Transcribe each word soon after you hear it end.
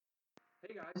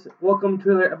Hey guys, welcome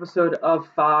to another episode of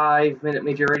 5 Minute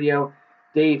Major Radio.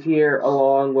 Dave here,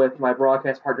 along with my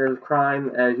broadcast partners of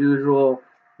crime, as usual,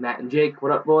 Matt and Jake.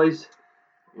 What up, boys?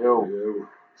 Yo.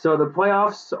 So the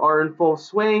playoffs are in full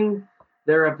swing.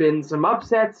 There have been some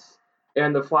upsets,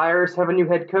 and the Flyers have a new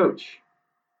head coach.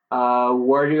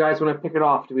 Where do you guys want to pick it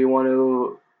off? Do we want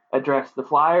to address the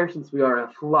Flyers, since we are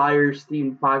a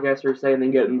Flyers-themed podcast, or say, and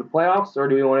then get into the playoffs, or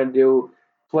do we want to do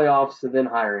playoffs and then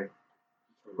hiring?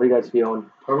 What are you guys feeling?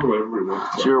 Probably everyone.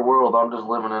 It's your world. I'm just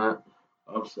living in it.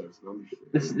 Upsets. I'm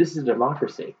shit. This is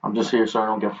democracy. I'm just here so I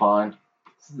don't get fined.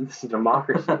 This is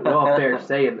democracy. We all fair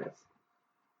saying this.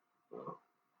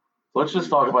 Let's just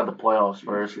talk about the playoffs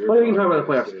first. Well, we can talk about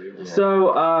the playoffs. Yeah.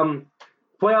 So,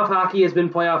 playoff hockey has been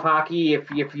playoff hockey.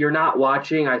 If you're not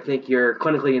watching, I think you're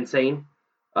clinically insane.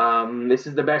 This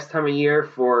is the best time of year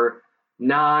for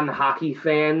non-hockey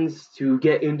fans to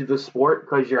get into the sport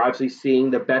because you're obviously seeing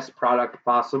the best product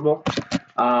possible.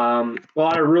 A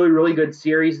lot of really, really good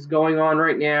series going on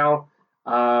right now.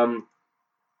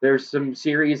 There's some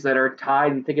series that are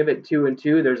tied, and think of it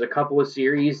 2-2. There's a couple of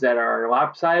series that are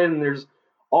lopsided, and there's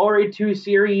already two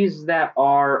series that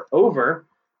are over.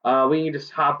 We can just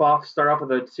start off with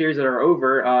the series that are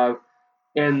over.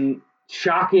 And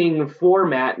shocking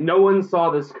format. No one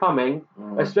saw this coming,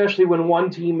 especially when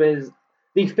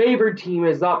the favored team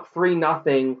is up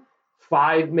 3-0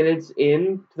 5 minutes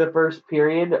into the first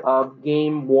period of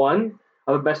game one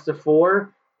of a best of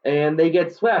four, and they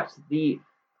get swept. The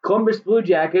Columbus Blue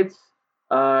Jackets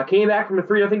came back from a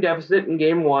 3-0 deficit in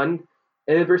game one,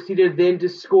 and then proceeded then to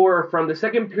score from the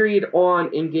second period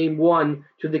on in game one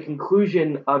to the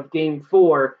conclusion of game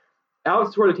four,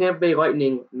 outscored the Tampa Bay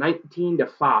Lightning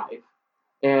 19-5.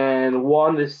 And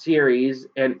won the series,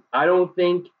 and I don't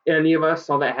think any of us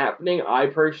saw that happening. I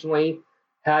personally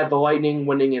had the Lightning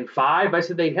winning in 5. I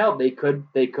said they could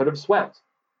have swept.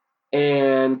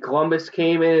 And Columbus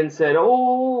came in and said,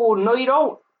 "Oh, no, you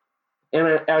don't."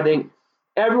 And I think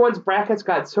everyone's brackets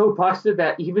got so busted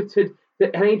that even to the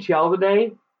NHL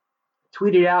today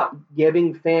tweeted out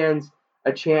giving fans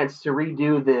a chance to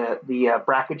redo the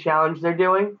bracket challenge they're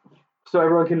doing, so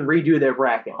everyone can redo their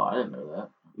bracket. Oh, I didn't know that.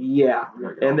 Yeah,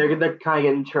 and they're kind of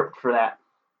getting chirped for that.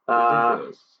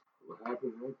 What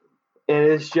happened? And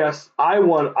it's just, I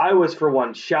was for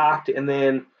one shocked, and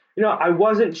then, I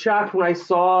wasn't shocked when I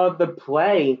saw the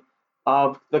play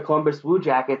of the Columbus Blue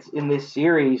Jackets in this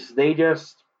series.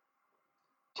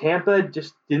 Tampa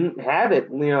just didn't have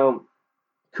it.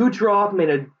 Kucherov made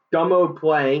a dumbo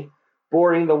play,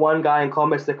 boarding the one guy in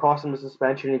Columbus that cost him a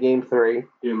suspension in game 3.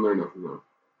 He didn't learn nothing though.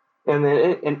 And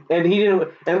then and he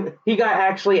didn't. And he got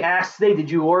actually asked today,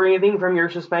 "Did you learn anything from your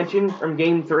suspension from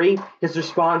Game 3?" His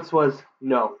response was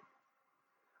no.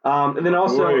 And then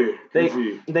also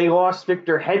they lost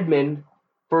Victor Hedman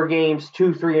for games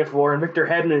 2, 3, and 4. And Victor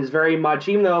Hedman is very much,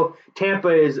 even though Tampa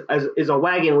is a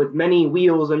wagon with many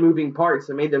wheels and moving parts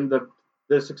that made them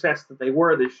the success that they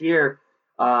were this year,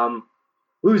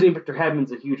 losing Victor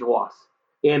Hedman's a huge loss.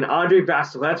 And Andrei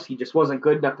Vasilevsky just wasn't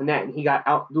good enough in that, and he got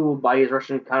outdueled by his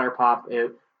Russian counterpart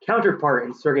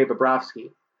in Sergei Bobrovsky.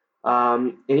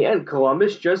 And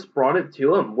Columbus just brought it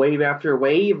to him, wave after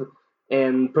wave.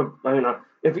 And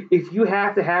if you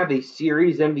have to have a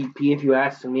series MVP, if you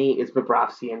ask me, it's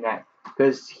Bobrovsky in that,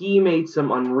 because he made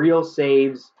some unreal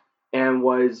saves and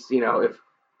was, if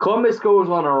Columbus goes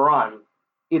on a run,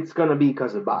 it's going to be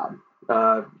because of Bob.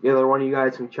 The other one of you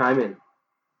guys can chime in.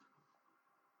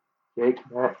 Jake.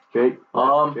 All right.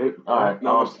 Not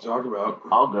much to talk about.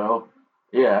 I'll go.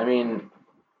 Yeah, I mean,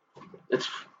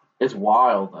 it's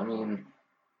wild. I mean,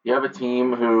 you have a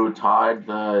team who tied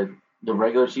the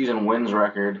regular season wins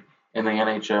record in the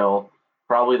NHL,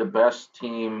 probably the best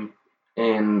team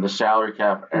in the salary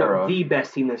cap era. No, the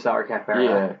best team in the salary cap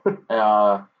era.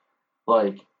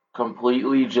 Yeah.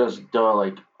 Completely just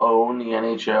own the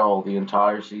NHL the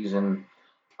entire season.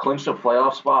 Clinched a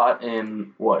playoff spot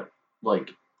in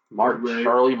March.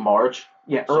 Early March.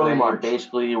 Yeah, So early March.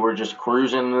 Basically, we're just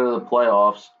cruising into the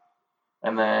playoffs.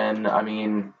 And then,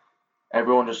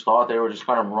 everyone just thought they were just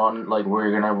kind of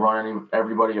we're going to run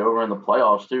everybody over in the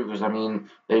playoffs, too. Because,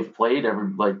 they've played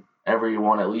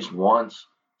everyone at least once.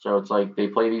 So it's they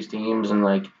play these teams and,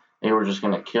 they were just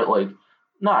going to kill,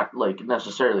 not,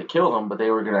 necessarily kill them, but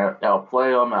they were going to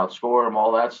outplay them, outscore them,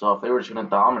 all that stuff. They were just going to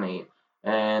dominate.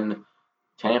 And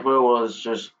Tampa was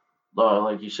just,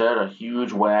 like you said, a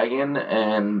huge wagon,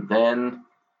 and then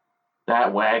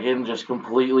that wagon just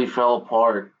completely fell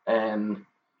apart and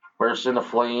burst into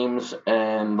flames,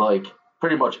 and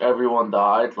pretty much everyone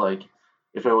died.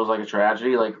 If it was a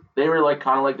tragedy, they were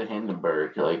kind of like the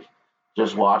Hindenburg.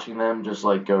 Just watching them just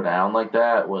go down like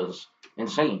that was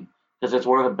insane. because it's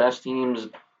one of the best teams.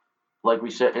 Like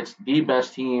we said, it's the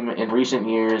best team in recent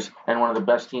years and one of the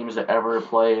best teams to ever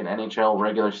play an NHL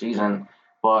regular season.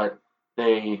 But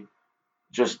they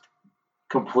just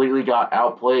completely got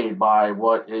outplayed by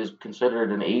what is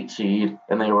considered an 8 seed,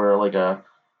 and they were like a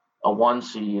 1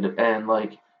 seed, and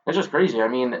like it's just crazy. I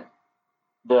mean,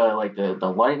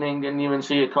 the Lightning didn't even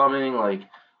see it coming. Like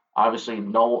obviously,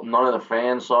 none of the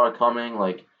fans saw it coming.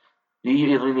 Like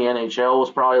even the NHL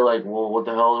was probably like, well, what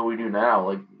the hell do we do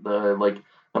now?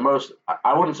 The most,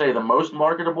 I wouldn't say the most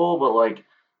marketable, but like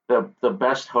the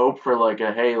best hope for like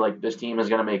hey, like this team is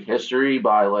gonna make history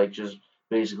by like just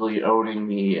basically owning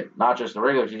the not just the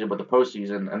regular season but the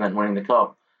postseason and then winning the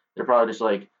cup. They're probably just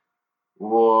like,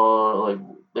 whoa, like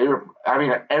they were. I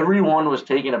mean, everyone was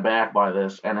taken aback by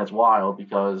this, and it's wild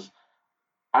because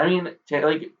I mean,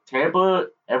 like Tampa,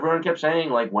 everyone kept saying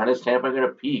like, when is Tampa gonna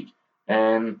peak?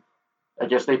 And I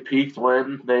guess they peaked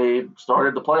when they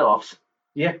started the playoffs.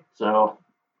 Yeah. So,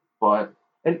 but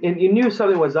And you knew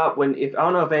something was up when I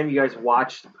don't know if any of you guys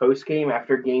watched the post game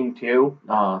after Game 2.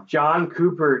 John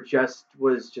Cooper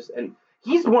and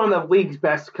he's one of the league's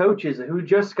best coaches who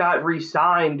just got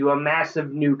re-signed to a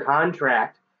massive new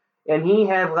contract, and he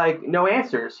had like no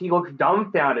answers. He looked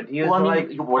dumbfounded. He was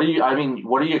what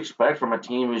do you expect from a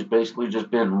team who's basically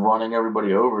just been running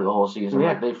everybody over the whole season? Yeah.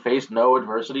 Like they faced no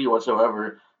adversity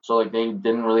whatsoever, so like they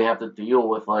didn't really have to deal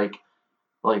with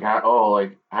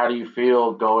how do you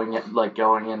feel going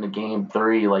into Game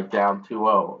 3 like down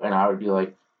 2-0? And I would be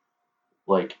like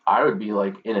I would be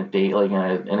like in a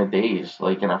daze,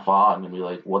 like in a fog, and be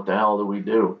like, what the hell do we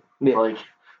do? Yeah. Like,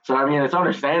 so I mean, it's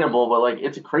understandable, but like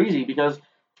it's crazy because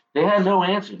they had no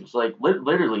answers. Like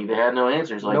literally, they had no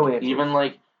answers. Like No answers. even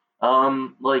like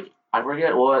I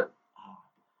forget what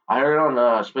I heard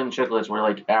on Spin Chicklets where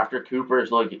like after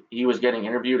Cooper's like he was getting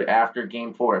interviewed after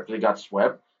Game 4 after they got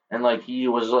swept, and like he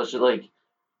was just like,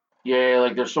 yeah,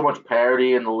 like there's so much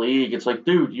parity in the league. It's like,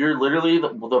 dude, you're literally the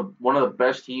one of the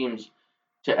best teams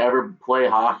to ever play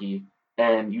hockey,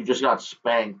 and you just got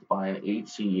spanked by an 8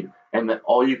 seed, and that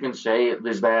all you can say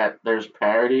is that there's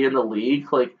parity in the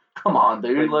league. Like, come on,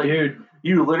 dude. Like, dude,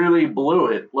 you literally blew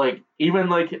it. Like, even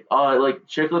like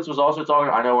Chicklets was also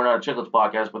talking. I know we're not a Chicklets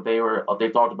podcast, but they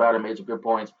talked about it, made some good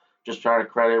points. Just trying to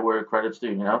credit where credit's due,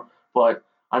 you know. But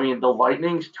I mean, the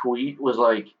Lightning's tweet was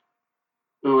like,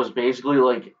 it was basically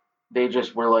like they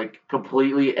just were like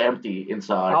completely empty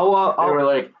inside.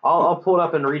 I'll pull it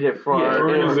up and read it for our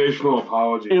organizational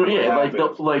apology.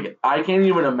 I can't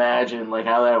even imagine like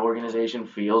how that organization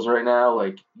feels right now.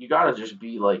 Like you gotta just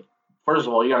be like, first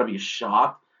of all, you gotta be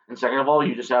shocked, and second of all,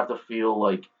 you just have to feel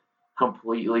like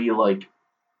completely like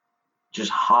just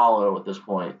hollow at this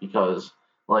point because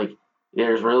like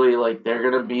there's really like they're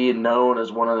gonna be known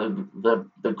as one of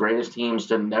the greatest teams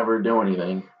to never do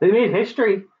anything. They made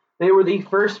history. They were the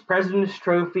first President's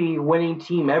Trophy winning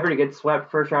team ever to get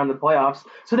swept first round of the playoffs.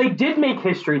 So they did make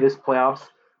history this playoffs.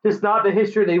 Just not the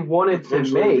history they wanted to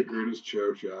make. The greatest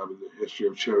choke job in the history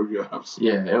of choke jobs.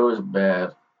 Yeah, it was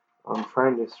bad. I'm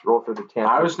trying to scroll through the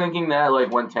Tampa. I was thinking that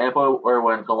like when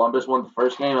Columbus won the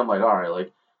first game, I'm like, all right,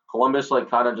 like Columbus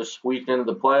like kind of just squeaked into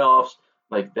the playoffs.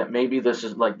 Like that maybe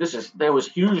that was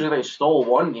huge that they stole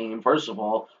one game, first of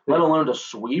all, let alone to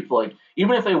sweep. Like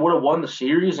even if they would have won the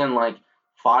series in like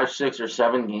 5, 6, or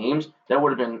 7 games, it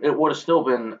would have still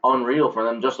been unreal for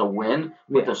them just to win.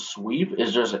 But the sweep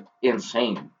is just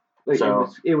insane. Like, so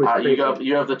it was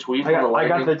you have the tweet from the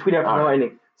Lightning? I got the tweet after the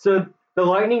Lightning. So the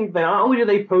Lightning, not only did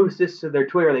they post this to their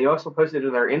Twitter, they also posted it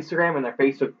to their Instagram and their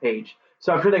Facebook page.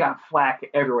 So I'm sure they got flack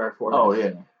everywhere for this. Oh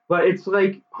yeah. But it's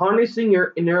like harnessing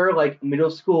your inner like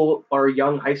middle school or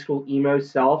young high school emo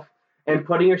self and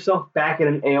putting yourself back in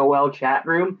an AOL chat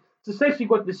room. It's essentially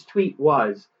what this tweet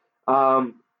was.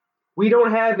 We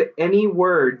don't have any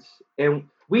words, and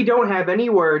we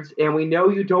know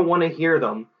you don't want to hear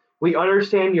them. We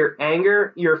understand your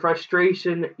anger, your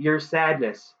frustration, your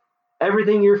sadness,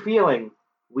 everything you're feeling.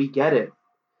 We get it.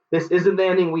 This isn't the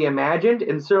ending we imagined,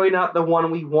 and certainly not the one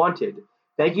we wanted.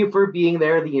 Thank you for being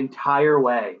there the entire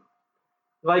way.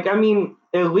 Like, I mean,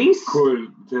 at least... Quoted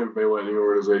Tampa Bay Lightning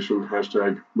organization,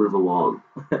 #move along.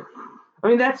 I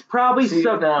mean, that's probably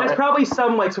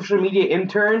some like social media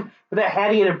intern, but that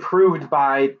hadn't even approved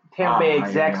by Tampa Bay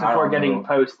execs before getting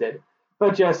posted.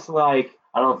 But just like,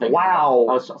 I don't think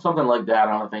something like that.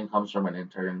 I don't think comes from an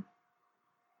intern.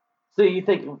 So you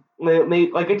think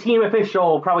like a team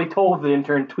official probably told the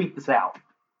intern tweet this out?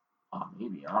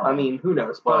 Maybe. I mean, who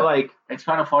knows? But like, it's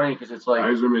kind of funny because it's like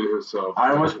Eiserman himself.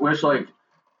 I almost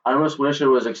wish it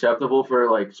was acceptable for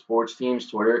like sports teams'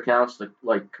 Twitter accounts to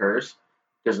like curse.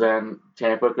 Because then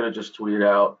Tampa could have just tweeted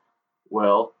out,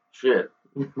 well, shit,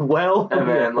 Well, and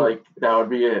then like that would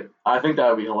be it. I think that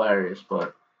would be hilarious,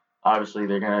 but obviously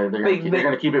they're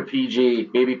gonna keep it PG,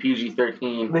 maybe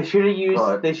PG-13. They should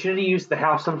have used the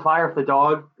house on fire with the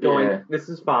dog going. Yeah. This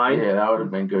is fine. Yeah, that would have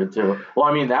been good too. Well,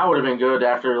 I mean, that would have been good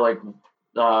after like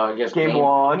I guess game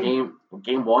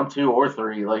 1, 2, or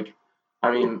 3. Like,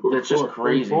 I mean, it's just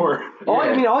crazy. Four. All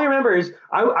I remember is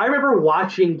I remember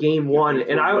watching game 1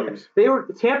 and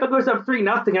Tampa goes up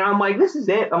 3-0 and I'm like, this is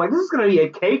it. I'm like, this is gonna be a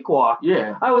cakewalk.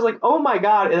 Yeah. I was like, oh my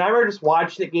god, and I remember just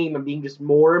watching the game and being just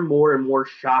more and more and more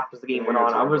shocked as the game went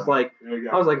on. I was like,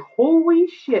 holy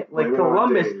shit, like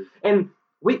Columbus. And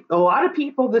a lot of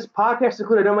people, this podcast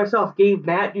included, I know myself, gave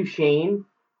Matt Duchene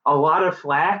a lot of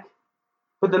flack,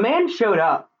 but the man showed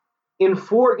up. In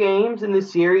 4 games in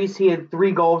this series, he had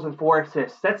 3 goals and 4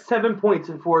 assists. That's 7 points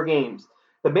in 4 games.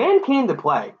 The man came to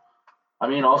play. I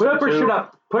mean, also put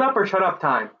up or shut up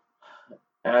time.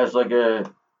 As like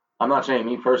I'm not saying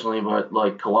me personally, but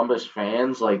like Columbus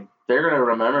fans, like they're gonna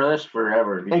remember this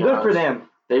forever. And good for them.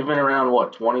 They've been around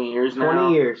 20 years now.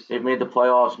 20 years. They've made the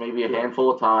playoffs maybe a handful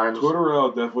of times. Tortorella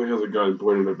definitely has a gun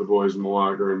pointed at the boys in the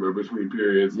locker room in between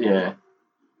periods. Yeah,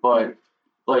 but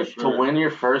like to win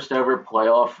your first ever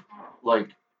playoff like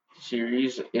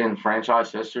series in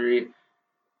franchise history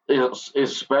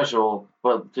is special,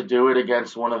 but to do it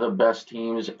against one of the best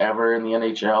teams ever in the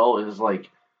NHL is like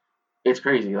it's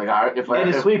crazy. Like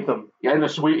sweep them. Yeah, and the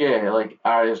sweep. Yeah, like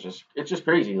it's just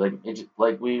crazy. Like it's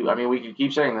like we could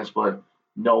keep saying this, but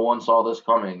no one saw this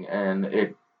coming, and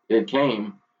it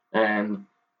came, and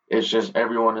it's just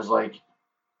everyone is like,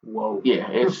 whoa. Yeah,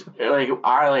 it's like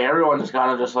everyone is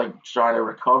kind of just like trying to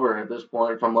recover at this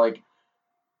point from like.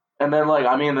 And then, like,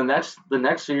 I mean, the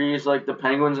next series, like the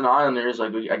Penguins and Islanders,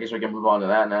 like, I guess we can move on to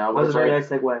that now. That was a very nice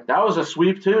segue. That was a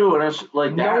sweep too, and it's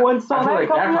like no one saw I feel that like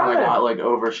that kind of coming. got like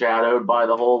overshadowed by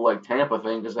the whole like Tampa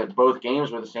thing because like both games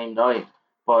were the same night.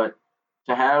 But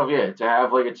to have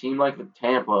like a team like the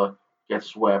Tampa get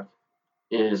swept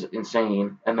is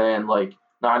insane, and then like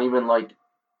not even like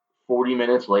 40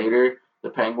 minutes later,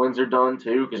 the Penguins are done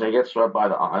too because they get swept by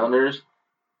the Islanders.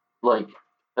 Like.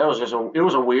 That was it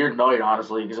was a weird night,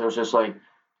 honestly, because it was just like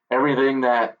everything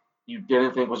that you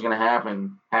didn't think was going to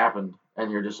happen happened.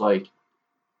 And you're just like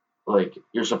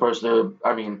you're supposed to,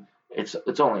 I mean, it's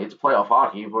playoff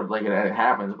hockey, but like it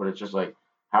happens, but it's just like,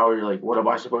 how are you like, what am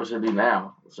I supposed to do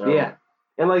now? So yeah.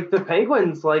 And like the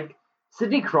Penguins, like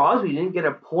Sidney Crosby didn't get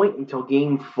a point until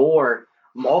game 4.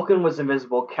 Malkin was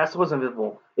invisible. Kessel was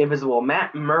invisible.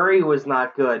 Matt Murray was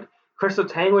not good. Chris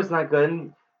Letang was not good.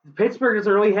 And Pittsburgh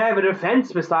doesn't really have a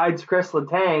defense besides Chris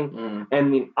Letang. And I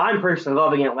mean, I'm personally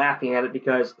loving it, laughing at it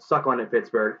because suck on it,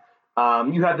 Pittsburgh.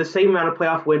 You have the same amount of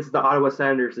playoff wins as the Ottawa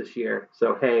Senators this year.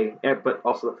 So, hey, but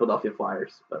also the Philadelphia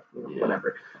Flyers. But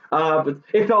whatever. But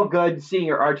it felt good seeing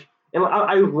your arch. And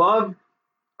I love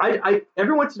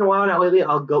every once in a while now lately,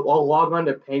 I'll log on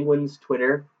to Penguins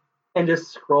Twitter and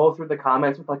just scroll through the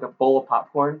comments with like a bowl of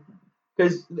popcorn.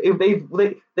 Because they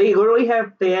literally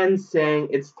have fans saying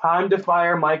it's time to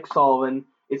fire Mike Sullivan,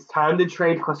 it's time to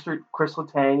trade Chris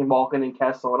Letang and Malkin and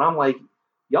Kessel, and I'm like,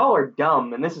 y'all are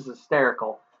dumb, and this is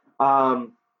hysterical.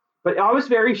 But I was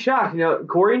very shocked.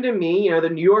 According to me, the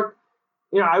New York,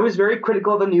 I was very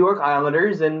critical of the New York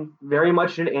Islanders and very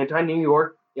much an anti-New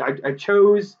York. I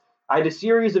had a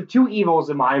series of 2 evils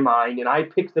in my mind, and I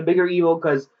picked the bigger evil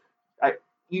because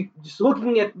just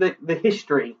looking at the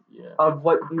history of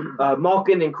what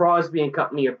Malkin and Crosby and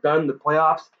company have done in the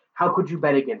playoffs, how could you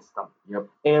bet against them? Yep.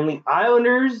 And the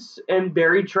Islanders and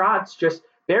Barry Trotz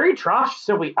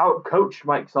simply outcoached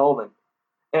Mike Sullivan.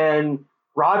 And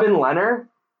Robin Lehner,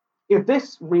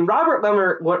 Robert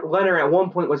Lehner at one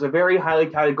point was a very highly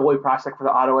touted goalie prospect for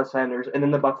the Ottawa Senators and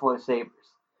then the Buffalo Sabres.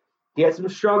 He had some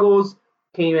struggles,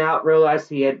 came out, realized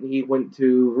he went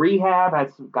to rehab,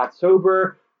 got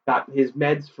sober, got his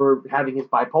meds for having his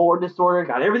bipolar disorder,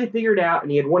 got everything figured out, and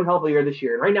he had one hell of a year this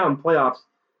year. And right now in playoffs,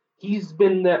 he's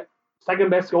been the second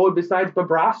best goalie besides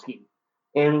Bobrovsky.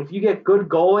 And if you get good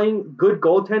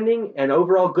goaltending, and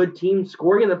overall good team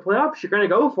scoring in the playoffs, you're going to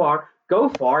go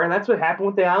far, and that's what happened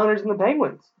with the Islanders and the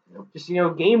Penguins. Yep. Just,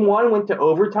 game 1 went to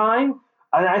overtime,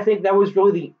 and I think that was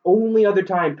really the only other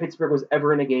time Pittsburgh was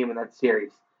ever in a game in that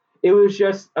series. It was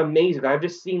just amazing. I've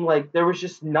just seen, there was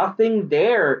just nothing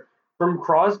there from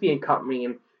Crosby and company,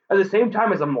 and at the same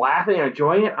time as I'm laughing and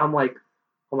enjoying it, I'm like,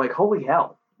 holy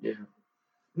hell. Yeah.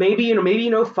 Maybe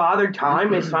Father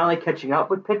Time is finally catching up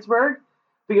with Pittsburgh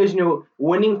because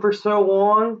winning for so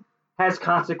long has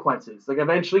consequences. Like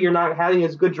eventually you're not having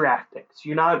as good draft picks.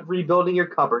 You're not rebuilding your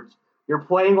cupboards. You're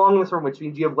playing long this run, which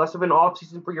means you have less of an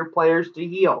offseason for your players to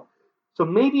heal. So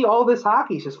maybe all this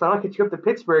hockey is just finally catching up to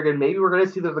Pittsburgh, and maybe we're going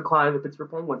to see the decline of the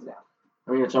Pittsburgh Penguins now.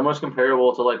 I mean, it's almost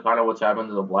comparable to like kind of what's happened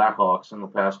to the Blackhawks in the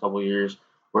past couple of years,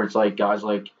 where it's like guys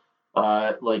like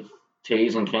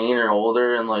Taves and Kane are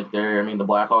older, and like I mean, the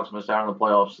Blackhawks missed out on the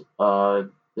playoffs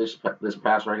this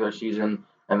past regular season,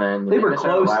 and then They were missed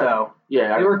out close last- though.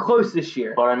 Yeah, They were close this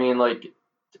year. but I mean, like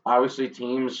obviously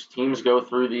teams go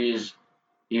through these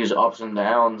ups and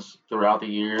downs throughout the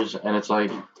years, and it's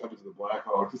like Tough as the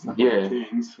Blackhawks. It's not Yeah. the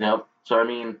Kings. yep. So I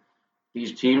mean,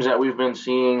 these teams that we've been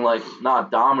seeing like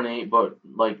not dominate, but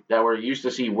like that we're used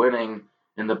to see winning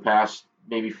in the past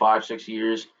maybe 5-6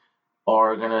 years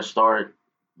are gonna start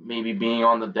maybe being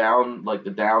on the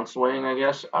downswing, I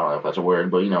guess. I don't know if that's a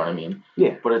word, but you know what I mean.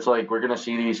 Yeah. But it's like we're gonna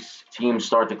see these teams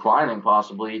start declining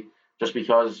possibly just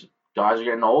because guys are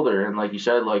getting older and like you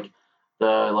said, like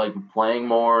the like playing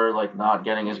more, like not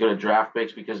getting as good at draft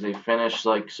picks because they finish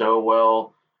like so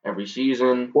well every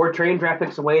season. Or trade draft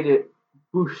picks away to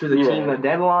boost to the Yeah. team the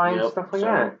deadline, Yep. stuff like So,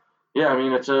 that. Yeah, I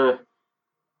mean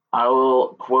I will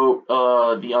quote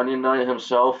the Onion Knight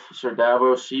himself, Sir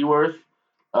Davos Seaworth,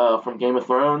 from Game of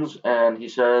Thrones, and he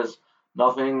says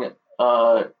nothing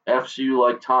f's you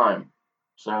like time.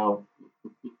 So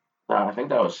I think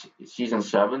that was season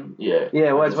 7. Yeah. Yeah,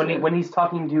 it was I guess, when he's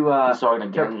talking to he's talking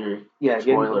to Gendry. yeah,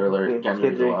 Spoiler alert, yeah,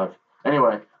 Gendry's Gendry. alive.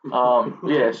 Anyway,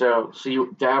 yeah. So see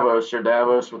Sir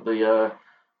Davos with the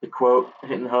quote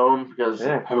hitting home because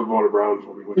Yeah. Have a vote of Brown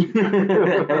for me. What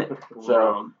you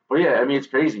So, but yeah, I mean it's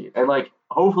crazy, and like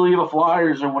hopefully the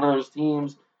Flyers are one of those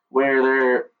teams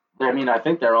where I mean I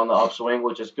think they're on the upswing,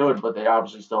 which is good, but they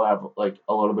obviously still have like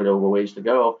a little bit of a ways to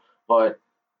go. But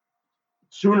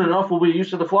soon enough, we'll be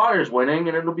used to the Flyers winning,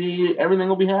 and everything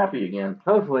will be happy again.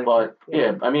 Hopefully. But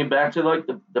yeah, I mean back to like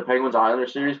the Penguins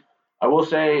Islanders series, I will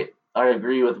say I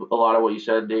agree with a lot of what you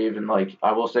said, Dave, and like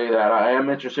I will say that I am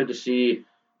interested to see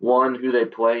one who they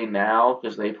play now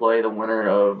because they play the winner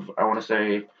of I want to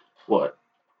say what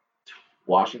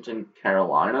Washington,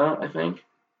 Carolina, I think.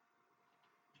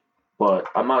 But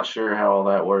I'm not sure how all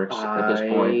that works at this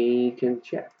point. I can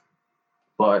check.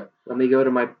 But Let me go to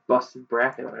my busted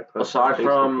bracket that I posted Aside on Facebook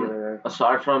from-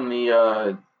 the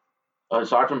other day.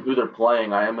 aside from who they're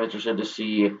playing, I am interested to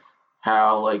see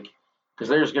how like because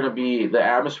there's going to be the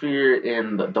atmosphere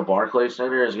in the Barclays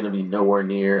Center is going to be nowhere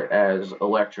near as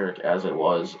electric as it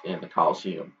was in the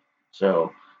Coliseum.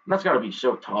 So and that's got to be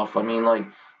so tough. I mean, like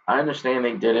I understand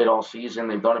they did it all season.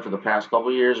 They've done it for the past couple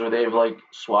of years where they've like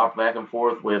swapped back and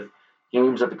forth with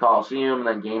games at the Coliseum and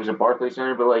then games at Barclays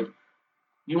Center. But like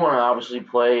you want to obviously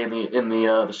play in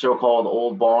the so-called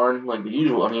old barn, like the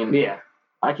usual. I mean, Yeah.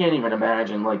 I can't even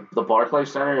imagine like the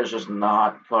Barclays Center is just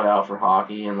not cut out for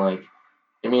hockey, and like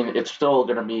I mean it's still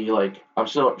gonna be like I'm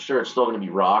still sure it's still gonna be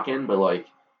rocking, but like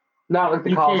Not like the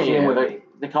you can't- Coliseum would the, be.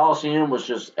 the Coliseum was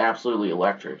just absolutely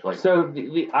electric. Like So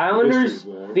the Islanders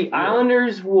History's there.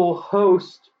 Islanders will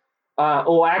host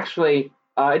actually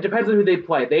it depends on who they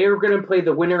play. They are going to play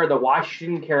the winner of the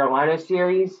Washington Carolina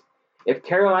series. If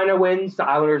Carolina wins, the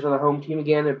Islanders are the home team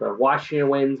again. If Washington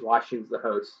wins, Washington's the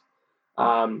host.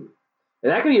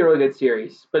 And that could be a really good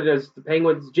series. But as the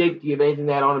Penguins, Jake, do you have anything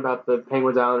to add on about the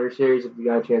Penguins Islanders series if you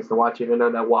got a chance to watch it? I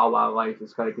know that Wawa life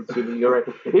is kind of consuming you right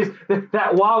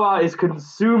that Wawa is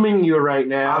consuming you right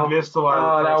now. I missed a lot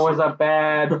Oh, of the that first was a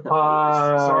bad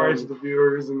pun. Sorry to the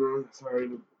viewers and sorry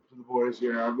to the boys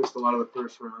here. I missed a lot of the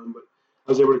first round, but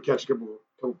I was able to catch a couple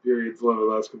periods over the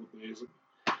last couple of days.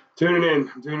 Tuning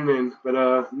in. But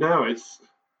no,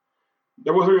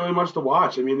 there wasn't really much to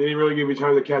watch. I mean, they didn't really give me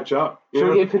time to catch up. You Should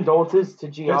know? we give condolences to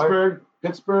GR?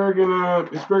 Pittsburgh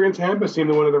and Tampa seem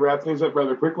to want to wrap things up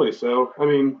rather quickly. So I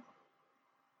mean,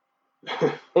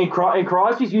 And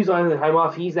Crosby's used on the time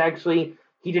off.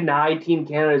 He denied Team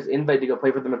Canada's invite to go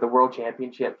play for them at the World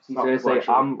Championships. He's going to say,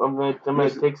 Self-reflection. I'm going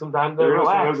to take some time to they're going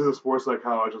to relax. say to the sports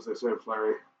psychologist. They say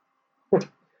Flurry. Do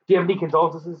you have any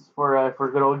condolences for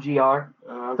good old GR?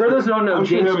 I'm For those who don't know, I'm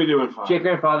sure he'll be doing fine.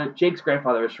 Jake's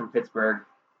grandfather is from Pittsburgh.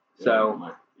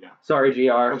 So yeah, sorry,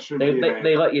 GR. That shouldn't be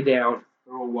They let you down.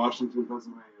 oh, Washington,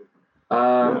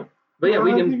 Pennsylvania. But yeah,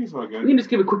 we I can think he's all good. just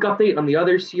give a quick update on the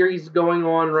other series going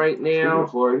on right Speaking now.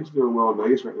 of Florida, he's doing well in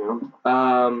Vegas right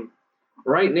now.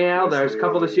 Right now, there's a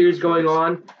couple of the series going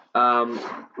on.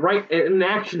 Right in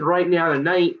action right now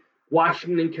tonight,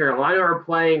 Washington and Carolina are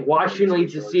playing. Washington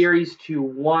leads the series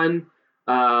 2-1.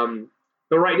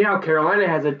 But right now, Carolina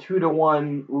has a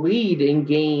 2-1 lead in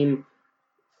Game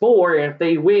 4. And if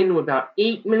they win with about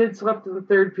 8 minutes left in the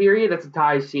third period, that's a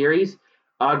tie series.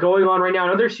 Going on right now,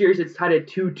 another series that's tied at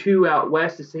 2-2 out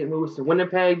west is St. Louis and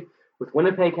Winnipeg, with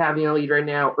Winnipeg having a lead right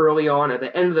now early on at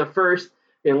the end of the first.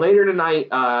 Then later tonight,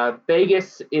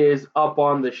 Vegas is up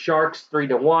on the Sharks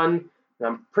 3-1.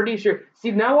 I'm pretty sure.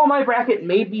 See, now while my bracket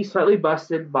may be slightly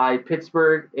busted by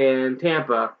Pittsburgh and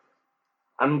Tampa,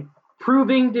 I'm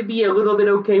proving to be a little bit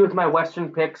okay with my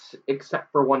Western picks,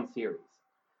 except for one series.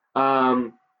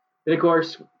 Then of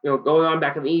course, going on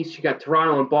back in the East, you got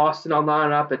Toronto and Boston all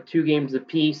lining up at 2 games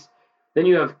apiece. Then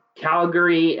you have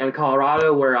Calgary and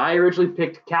Colorado, where I originally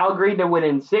picked Calgary to win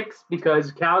in 6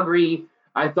 because Calgary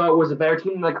I thought was a better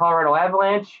team than the Colorado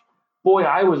Avalanche. Boy,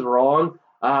 I was wrong.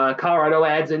 Colorado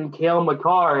adds in Cale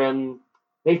Makar, and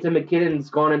Nathan McKinnon's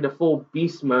gone into full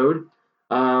beast mode.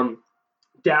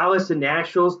 Dallas and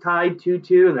Nashville's tied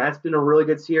 2-2, and that's been a really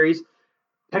good series.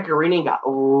 Pecorini got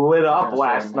lit up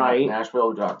last night.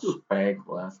 Nashville got spanked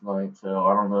last night, so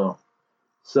I don't know.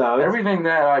 So everything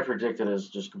that I predicted is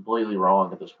just completely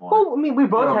wrong at this point. Well, I mean, we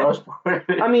both had.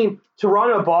 I mean,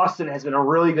 Toronto-Boston has been a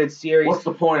really good series. What's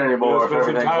the point anymore if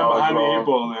everything's always wrong?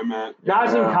 The there, Matt.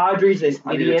 Nazem Kadri's an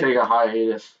I idiot. need to take a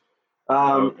hiatus.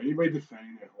 Anybody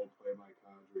defending that whole play by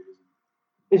Kadri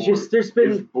it's just there's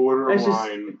been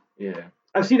borderline. Yeah.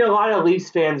 I've seen a lot of Leafs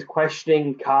fans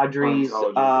questioning Kadri's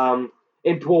one,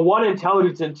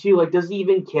 intelligence, and 2, like, does he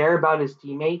even care about his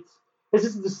teammates? This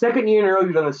is the second year in a row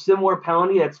you've done a similar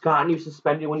penalty that's gotten you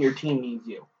suspended when your team needs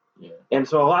you. Yeah. And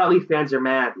so a lot of Leaf fans are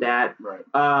mad at that. Right.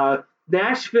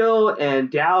 Nashville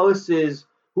and Dallas is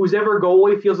who's ever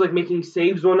goalie feels like making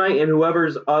saves one night, and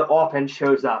whoever's offense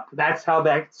shows up. That's how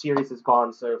that series has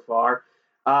gone so far.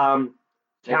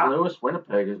 St. Louis,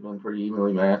 Winnipeg has been pretty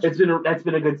evenly matched. That's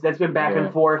been back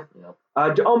and forth.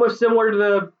 Yep. Almost similar to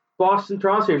the Boston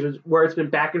Toronto series, where it's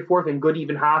been back and forth in good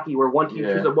even hockey, where one team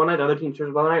shows up one night, the other team shows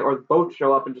up the other night, or both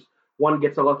show up and just one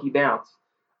gets a lucky bounce.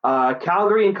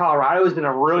 Calgary and Colorado has been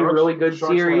a really good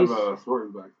series. Have,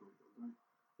 Thornton back.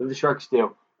 The Sharks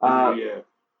do. Yeah.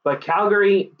 But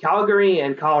Calgary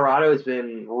and Colorado has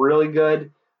been really good.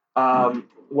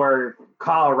 Where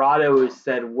Colorado has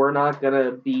said we're not gonna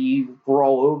be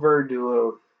roll over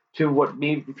to what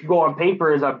maybe if you go on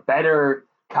paper is a better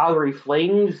Calgary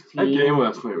Flames team. That game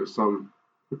last night was some.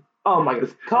 Oh my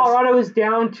God! Colorado is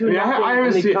down 2-0. I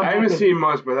haven't seen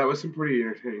much, but that was some pretty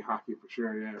entertaining hockey for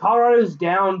sure. Yeah. Colorado's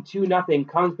down 2-0,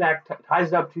 comes back, ties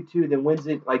it up 2-2, then wins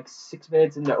it like 6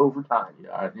 minutes into overtime.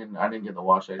 Yeah, I didn't get to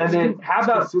watch that. And then how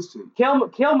about consistent.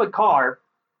 Cale Makar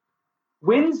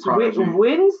wins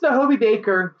the Hobey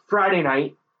Baker Friday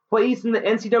night, plays in the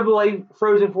NCAA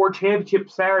Frozen Four Championship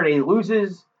Saturday,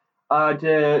 loses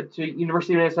to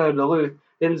University of Minnesota Duluth.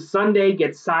 Then Sunday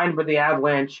gets signed by the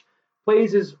Avalanche,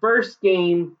 plays his first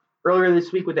game earlier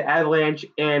this week with the Avalanche,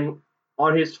 and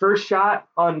on his first shot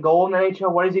on goal in the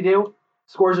NHL, what does he do?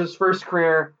 Scores his first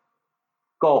career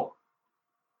goal.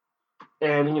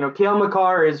 And, Cale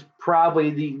Makar is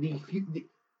probably he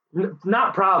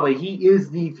is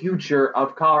the future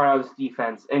of Colorado's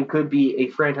defense and could be a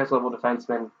franchise-level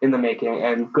defenseman in the making,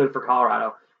 and good for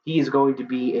Colorado. He is going to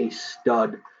be a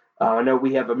stud. I know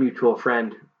we have a mutual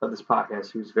friend of this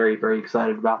podcast who's very, very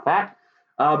excited about that.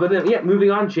 But then,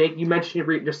 moving on, Jake, you mentioned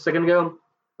it just a second ago.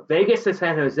 Vegas to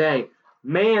San Jose.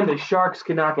 Man, the Sharks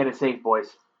cannot get a save,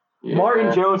 boys. Yeah.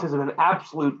 Martin Jones has been an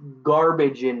absolute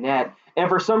garbage in net. And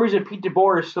for some reason, Pete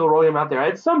DeBoer is still rolling him out there.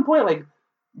 At some point,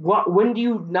 when do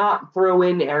you not throw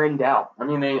in Aaron Dell? I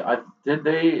mean,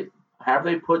 have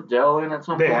they put Dell in at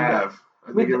some point? They have.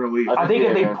 I think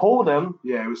if they pulled him.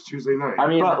 Yeah, it was Tuesday night. I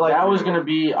mean, that was going to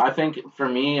be, I think, for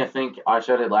me, I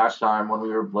said it last time when we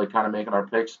were kind of making our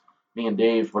picks, me and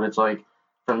Dave, but it's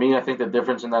for me, I think the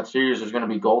difference in that series is going to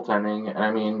be goaltending. And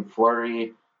I mean,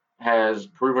 Fleury has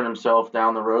proven himself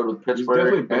down the road with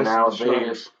Pittsburgh and now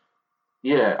Vegas.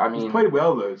 Yeah, I mean, he's played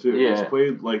well though too. Yeah, he's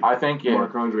played I think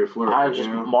Marc-Andre Fleury.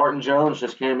 Martin Jones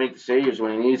just can't make the saves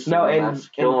when he needs to. And that's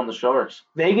killing the Sharks.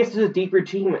 Vegas is a deeper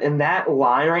team, and that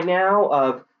line right now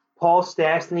of Paul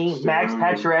Stastny, Max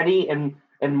Pacioretty, and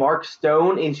Mark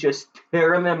Stone is just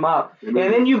tearing them up. And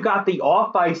then you've got the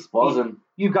off ice.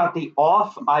 You've got the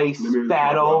off ice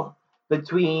battle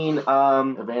between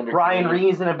Ryan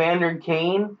Reeves and Evander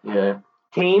Kane. Yeah,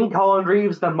 Kane calling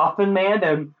Reeves the Muffin Man,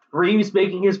 and Reeves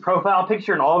making his profile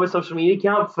picture and all of his social media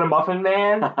accounts the Muffin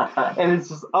Man, and it's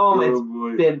just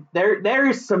there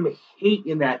is some hate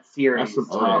in that series. That's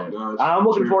some top notch. I'm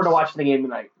looking forward to watching the game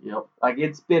tonight. Yep,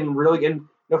 it's been really good.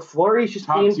 Fleury's just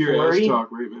top being tier Fleury. Talk,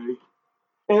 right, Manny?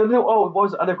 And then, what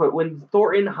was the other quote? When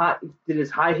Thornton did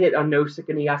his high hit on Nosek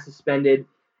and he got suspended,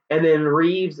 and then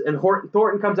Reeves and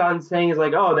Thornton comes out and saying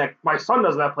that my son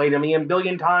does not play to me a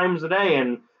billion times a day,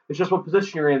 and it's just what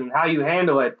position you're in and how you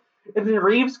handle it. And then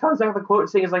Reeves comes out with a quote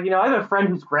saying, I have a friend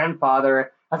whose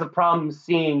grandfather has a problem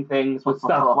seeing things with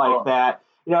stuff like that.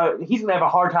 He's going to have a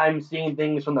hard time seeing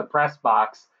things from the press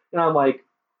box. And I'm like,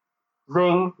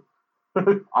 zing.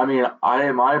 I mean,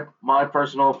 my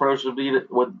personal approach would be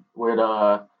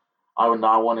I would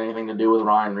not want anything to do with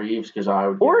Ryan Reeves because I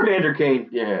would. Or Evander Kane.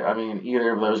 Yeah, I mean,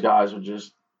 either of those guys would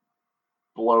just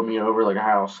blow me over like a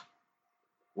house.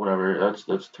 Whatever. That's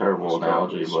a terrible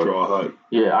analogy. Straw hut.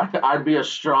 Yeah, I'd be a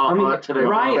straw hut to their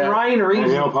Ryan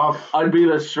Reeves. I'd be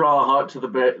the straw hut to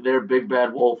their big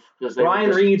bad wolf because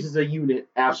Ryan Reeves is a unit.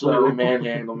 Absolutely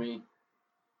manhandle me.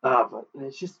 But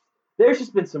there's just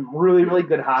been some really really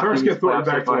good hockey. Sharks get thrown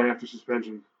back tonight after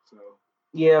suspension. So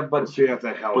yeah, but we'll see if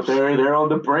that helps. But they're on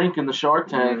the brink in the Shark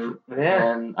Tank.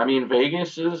 Yeah. And I mean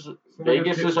Vegas is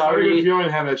already. If you only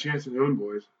have that chance to own,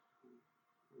 boys.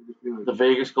 The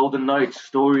Vegas Golden Knights'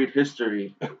 storied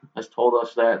history has told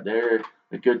us that they're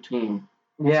a good team.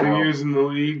 Yeah. 2 years in the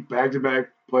league, back-to-back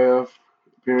playoff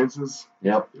appearances.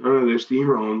 Yep. I don't know, they're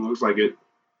steamrolling. Looks like it.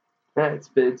 Yeah,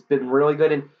 it's been really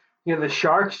good, and the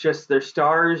Sharks just their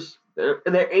stars,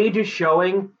 their age is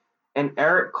showing, and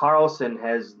Erik Karlsson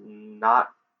has not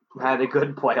had a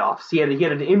good playoffs. He had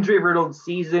an injury-riddled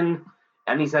season,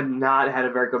 and he's not had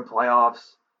a very good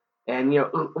playoffs, and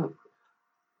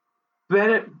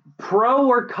Bennett, pro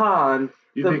or con,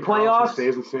 You the think playoffs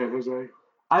stays in San Jose?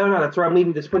 I don't know. That's where I'm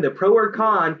leading this point. The pro or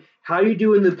con, how you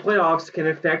do in the playoffs can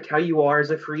affect how you are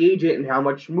as a free agent and how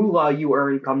much moolah you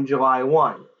earn come July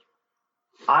 1.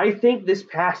 I think this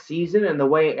past season and the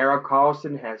way Erik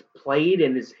Karlsson has played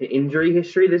in his injury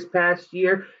history this past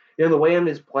year, the way in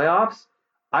his playoffs,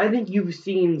 I think you've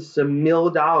seen some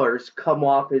dollars come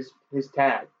off his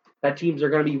tag that teams are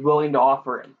going to be willing to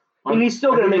offer him. I mean, he's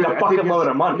still going to make a fucking load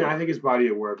of money. I think his body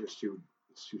of work is too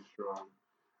strong.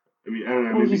 I mean, I don't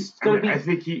know. I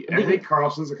think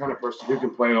Karlsson's the kind of person who can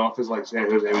play off as like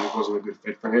San Jose just wasn't a good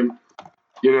fit for him.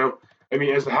 I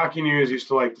mean, as the Hockey News used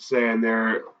to like to say in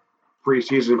their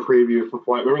preseason preview for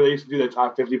play, remember they used to do the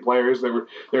top 50 players that were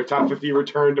their top 50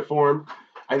 return to form.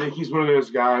 I think he's one of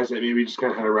those guys that maybe just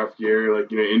kind of had a rough year,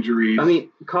 like injuries. I mean,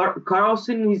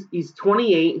 Karlsson, he's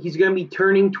 28. He's going to be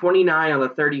turning 29 on the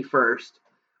 31st.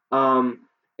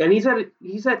 And he's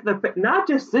at the not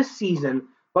just this season,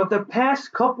 but the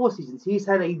past couple of seasons, he's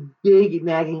had a big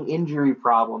nagging injury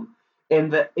problem,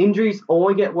 and the injuries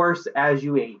only get worse as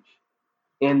you age.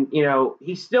 And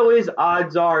he still is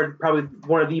odds are probably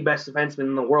one of the best defensemen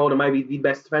in the world, and might be the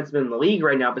best defenseman in the league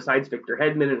right now, besides Victor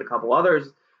Hedman and a couple others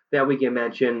that we can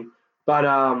mention. But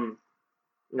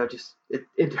just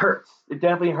it hurts. It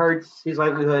definitely hurts his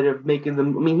likelihood of making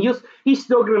them. I mean, he's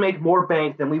still going to make more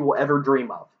bank than we will ever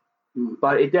dream of.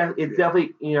 But it's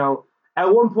definitely,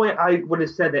 at one point I would have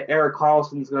said that Erik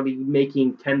Karlsson is going to be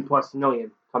making $10+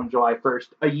 million come July 1st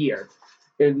a year.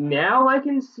 And now I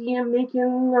can see him making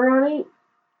around 8.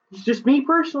 It's just me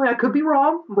personally. I could be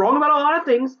wrong. I'm wrong about a lot of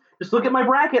things. Just look at my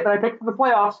bracket that I picked for the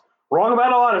playoffs. Wrong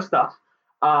about a lot of stuff.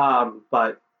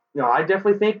 But I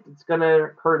definitely think it's going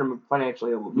to hurt him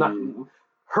financially. Not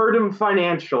hurt him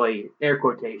financially, air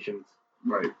quotations.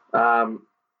 Right.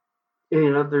 Any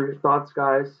other thoughts,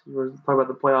 guys? You want to talk about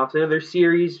the playoffs? Any other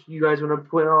series you guys want to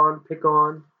pick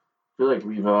on? I feel like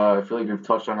we've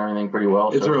touched on everything pretty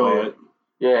well. It's early.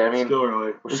 Yeah, I mean,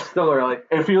 it's still early.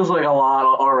 It feels like a lot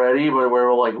already, but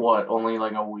we're like only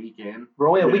like a week in. We're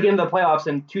only a week into the playoffs,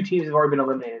 and 2 teams have already been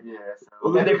eliminated. Yeah.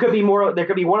 So. And there could be more. There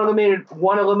could be one eliminated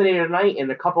tonight,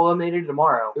 and a couple eliminated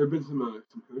tomorrow. There have been some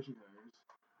coaching hires.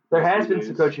 There has been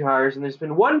some coaching hires, and there's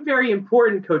been one very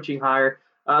important coaching hire.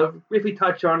 Briefly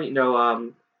touch on it,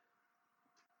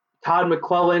 Todd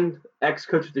McClellan,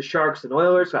 ex-coach of the Sharks and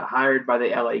Oilers, got hired by the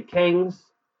LA Kings.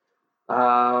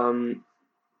 And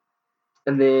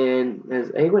then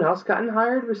has anyone else gotten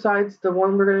hired besides the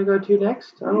one we're going to go to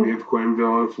next? We have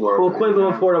Quenneville in Florida. Well,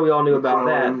 Quenneville in Florida, we all knew about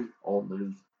that. Old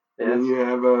news. And you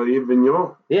have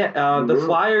Vigneault. Yeah, the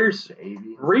Flyers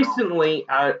recently,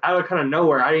 out of kind of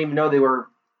nowhere, I didn't even know they were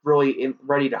really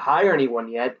ready to hire anyone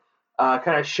yet,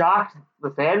 kind of shocked the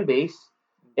fan base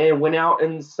and went out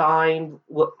and signed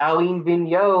Alain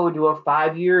Vigneault to a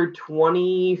 5-year,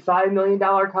 $25 million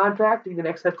contract to be the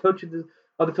next head coach of the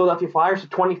Philadelphia Flyers, the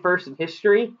 21st in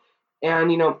history.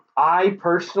 And, I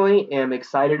personally am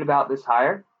excited about this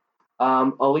hire.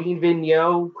 Alain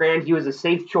Vigneault, granted, he was a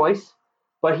safe choice,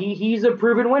 but he's a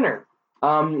proven winner.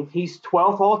 He's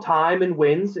 12th all-time in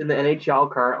wins in the NHL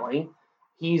currently.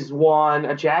 He's won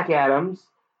a Jack Adams.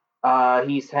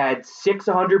 He's had 6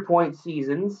 100-point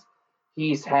seasons.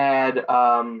 He's had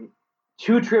 2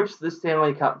 trips to the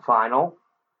Stanley Cup final.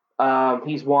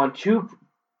 He's won two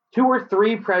or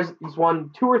three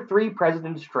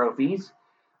President's Trophies.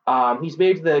 He's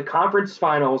made to the conference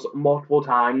finals multiple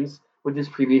times with his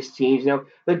previous teams.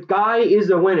 The guy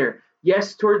is a winner.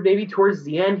 Yes, towards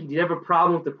the end, he did have a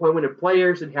problem with deployment of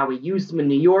players and how he used them in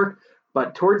New York.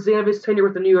 But towards the end of his tenure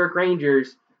with the New York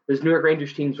Rangers, those New York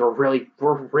Rangers teams were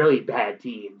really bad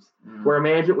teams, where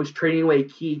management was trading away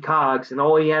key cogs, and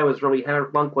all he had was really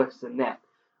Henrik Lundqvist and net.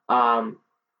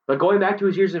 But going back to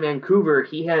his years in Vancouver,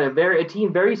 he had a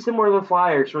team very similar to the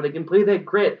Flyers, where they can play that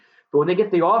grit, but when they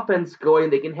get the offense going,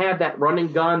 they can have that run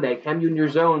and gun, that hem you in your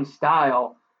zone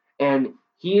style. And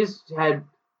he's had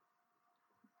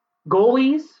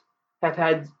goalies have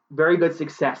had very good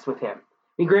success with him.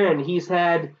 And granted, he's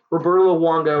had Roberto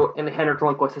Luongo and Henrik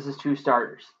Lundqvist as his two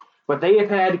starters, but they have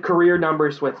had career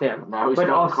numbers with him. Now he's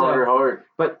got Carter Hart.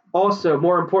 But also,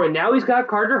 more important, now he's got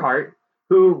Carter Hart,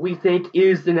 who we think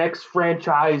is the next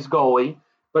franchise goalie,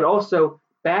 but also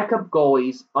backup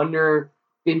goalies under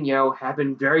Vigneault have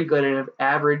been very good and have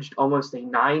averaged almost a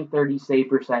 .930 save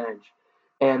percentage.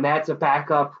 And that's a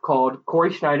backup called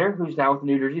Corey Schneider, who's now with the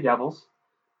New Jersey Devils.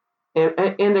 And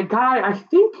a guy I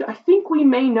think we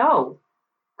may know,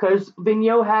 because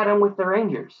Vigneault had him with the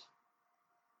Rangers.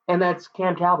 And that's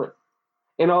Cam Talbot.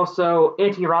 And also,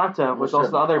 Antti Raanta was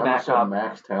also the other backup.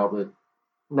 Max Talbot.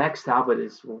 Max Talbot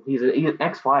he's an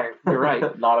ex-Flyer. You're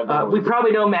right. Not a goalie. We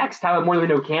probably know Max Talbot more than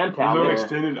we know Cam Talbot. He's on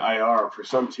extended IR for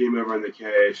some team over in the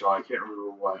KHL. I can't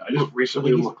remember what. I just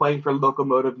recently. He's playing for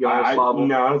Lokomotiv Yaroslavl.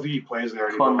 No, I don't think he plays there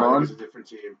anymore. I think it's a different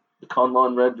team. The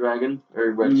Kunlun Red Dragon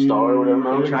or Red Star or whatever. I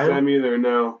don't think it's them either.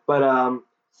 No. But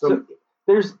so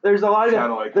there's a lot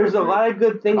of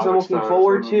good things I'm looking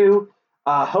forward to.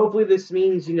 Hopefully this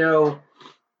means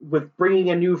with bringing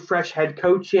a new fresh head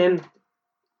coach in,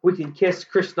 we can kiss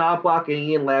Chris Knoblauch and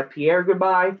Ian Lapierre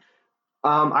goodbye.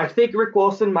 I think Rick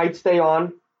Wilson might stay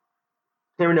on.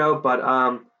 Never know,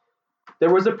 but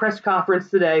there was a press conference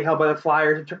today held by the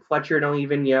Flyers and Chuck Fletcher and Alain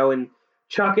Vigneault, and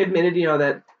Chuck admitted,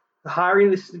 that the hiring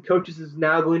of assistant coaches is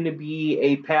now going to be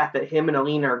a path that him and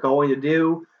Alain are going to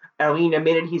do. Alain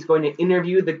admitted he's going to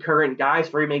interview the current guys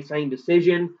before he makes any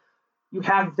decision. You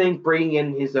have to think bringing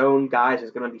in his own guys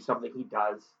is going to be something he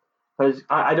does. Because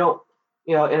I don't,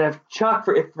 and if Chuck,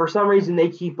 if for some reason they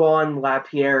keep on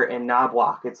Lapierre and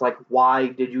Knoblauch, it's like, why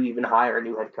did you even hire a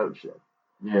new head coach then?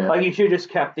 Yeah. Like, you should have just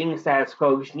kept things status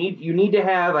quo. You need to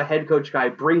have a head coach guy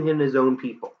bring in his own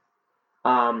people.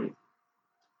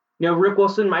 Rick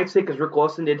Wilson might say, because Rick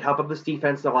Wilson did help up this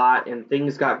defense a lot, and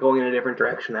things got going in a different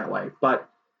direction that way. But,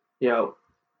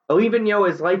 Alain Vigneault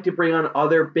has liked to bring on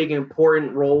other big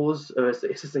important roles as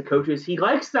assistant coaches. He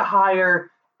likes to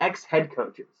hire ex-head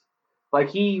coaches. Like,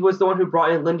 he was the one who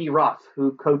brought in Lindy Ruff,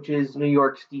 who coaches New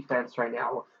York's defense right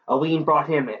now. Alain brought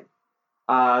him in.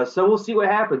 So we'll see what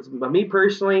happens. But me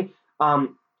personally,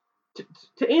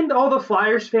 to end all the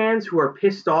Flyers fans who are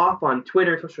pissed off on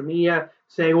Twitter, social media,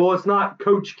 saying, well, it's not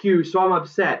Coach Q, so I'm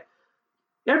upset.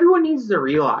 Everyone needs to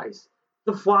realize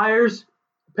the Flyers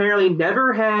apparently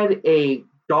never had a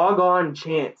doggone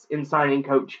chance in signing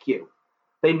Coach Q.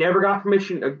 They never got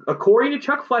permission, according to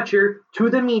Chuck Fletcher, to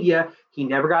the media, he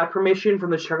never got permission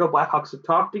from the Chicago Blackhawks to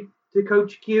talk to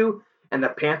Coach Q, and the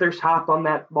Panthers hopped on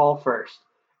that ball first.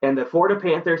 And the Florida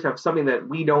Panthers have something that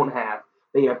we don't have.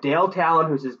 They have Dale Talon,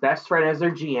 who's his best friend as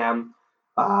their GM.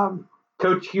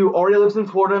 Coach Q already lives in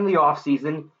Florida in the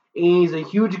offseason. He's a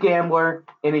huge gambler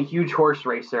and a huge horse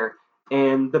racer.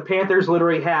 And the Panthers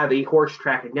literally have a horse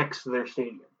track next to their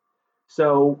stadium.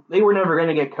 So they were never going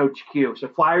to get Coach Q. So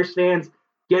Flyers fans,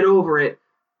 get over it.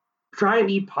 Try and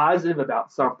be positive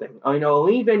about something.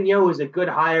 Alain Vigneault is a good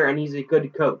hire and he's a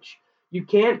good coach. You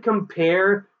can't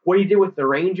compare what he did with the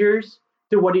Rangers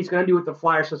to what he's going to do with the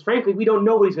Flyers. Because frankly, we don't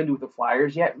know what he's going to do with the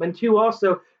Flyers yet. And two,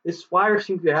 also, this Flyers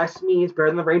team, if you ask me, is better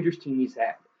than the Rangers team he's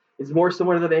had. It's more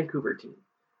similar to the Vancouver team.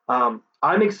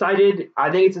 I'm excited. I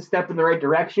think it's a step in the right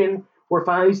direction. We're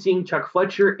finally seeing Chuck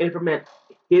Fletcher implement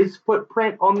his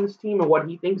footprint on this team and what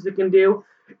he thinks it can do.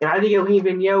 And I think Alain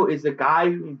Vigneault is a guy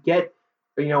who can get,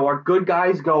 our good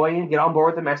guys going and get on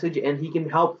board with the message, and he can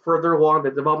help further along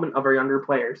the development of our younger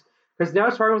players. Because now,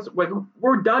 as far as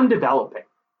we're done developing.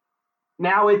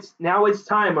 Now it's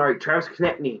time. All right, Travis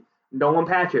Konecny, Nolan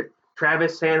Patrick,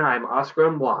 Travis Sanheim, Oscar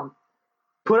Lindblom.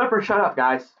 Put up or shut up,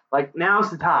 guys. Now's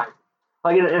the time.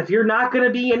 If you're not going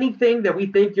to be anything that we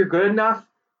think you're good enough,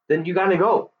 then you got to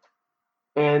go.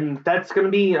 And that's going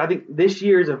to be, I think this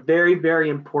year is a very, very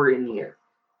important year.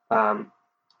 I'm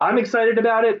excited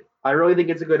about it. I really think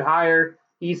it's a good hire.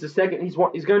 He's going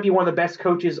to be one of the best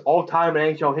coaches all time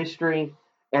in NHL history.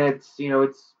 And it's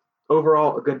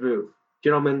overall a good move.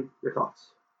 Gentlemen, your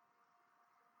thoughts?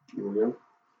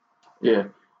 Yeah.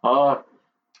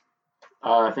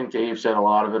 I think Dave said a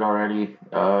lot of it already.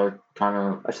 I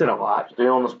said a lot.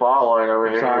 Stealing the spotlight over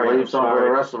here. Sorry, Leave some for the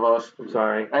rest of us. I'm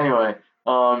sorry. Anyway,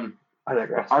 I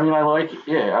digress. I like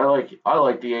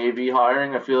the AV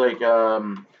hiring. I feel like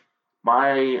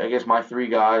my three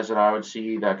guys that I would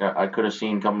see that I could have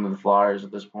seen coming to the Flyers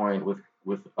at this point with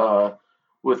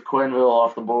Quenneville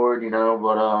off the board,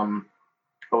 but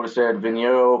I would have said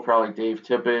Vigneault, probably Dave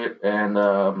Tippett, and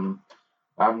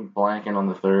I'm blanking on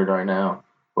the third right now,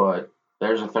 but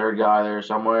there's a third guy there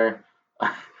somewhere.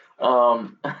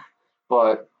 um,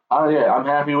 but yeah, I'm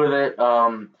happy with it.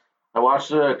 I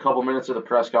watched a couple minutes of the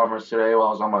press conference today while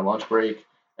I was on my lunch break,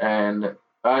 and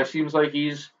it seems like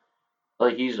he's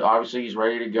obviously he's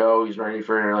ready to go. He's ready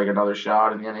for like another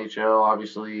shot in the NHL.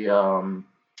 Obviously,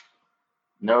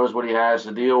 knows what he has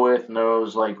to deal with.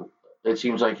 Knows like it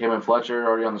seems like him and Fletcher are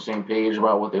already on the same page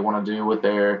about what they want to do with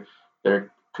their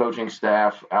coaching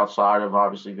staff outside of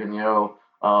obviously Vigneault.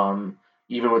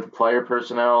 Even with the player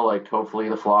personnel, like hopefully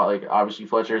like obviously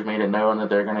Fletcher's made it known that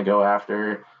they're going to go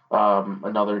after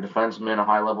another defenseman, a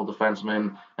high level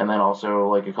defenseman, and then also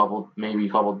like maybe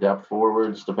a couple depth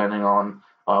forwards depending on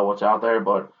what's out there.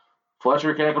 But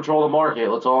Fletcher can't control the market.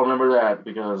 Let's all remember that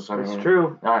because It's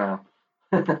true. I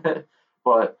know,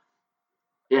 but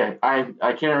yeah,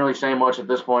 I can't really say much at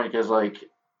this point because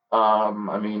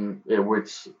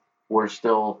we're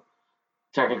still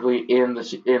technically in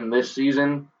this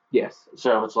season, Yes.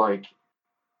 so it's like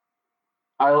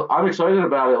I'm excited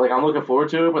about it. Like I'm looking forward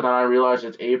to it, but then I realize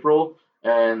it's April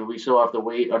and we still have to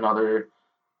wait another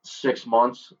 6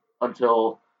 months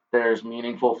until there's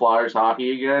meaningful Flyers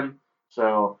hockey again.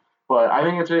 So, but I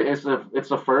think it's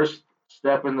the first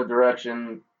step in the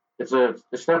direction. It's a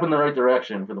step in the right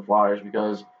direction for the Flyers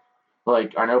because,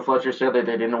 like, I know Fletcher said that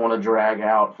they didn't want to drag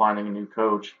out finding a new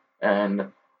coach,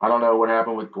 and I don't know what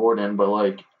happened with Gordon, but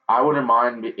like I wouldn't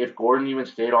mind if Gordon even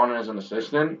stayed on as an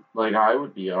assistant. Like I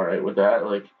would be all right with that.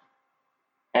 Like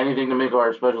anything to make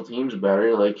our special teams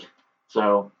better. Like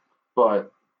so,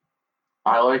 but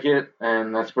I like it,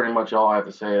 and that's pretty much all I have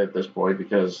to say at this point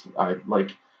because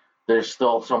there's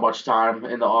still so much time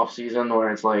in the off season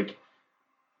where it's like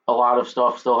a lot of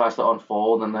stuff still has to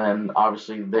unfold, and then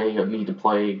obviously they need to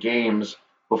play games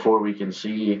before we can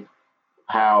see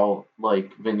how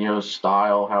like Vigneault's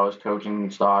style, how his coaching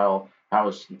style, how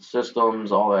his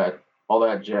systems, all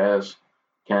that jazz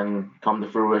can come to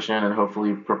fruition and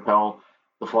hopefully propel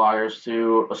the Flyers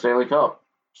to a Stanley Cup.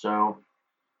 So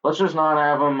let's just not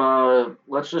have him.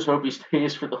 Let's just hope he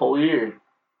stays for the whole year.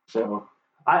 So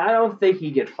I don't think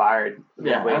he gets fired.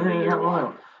 yeah, midway I in the mean, I year don't one.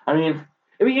 know. I mean,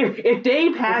 if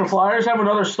Dave if the Hacks, Flyers have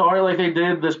another star like they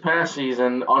did this past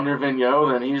season under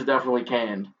Vigneault, then he's definitely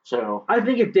canned. So I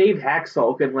think if Dave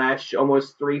Haxall can last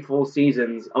almost 3 full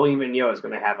seasons, Owen Vigneault is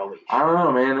going to have a leash. I don't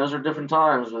know, man. Those are different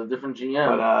times with a different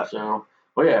GM. But,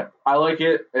 but yeah, I like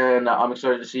it, and I'm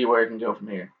excited to see where it can go from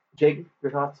here. Jake,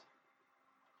 your thoughts?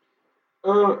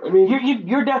 I mean,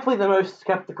 You're definitely the most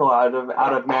skeptical out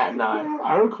of Matt and I.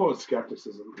 I don't call it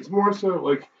skepticism. It's more so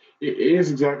like it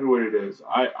is exactly what it is.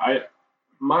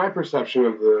 My perception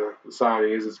of the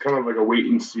signing is it's kind of like a wait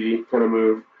and see kind of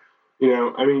move.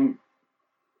 I mean,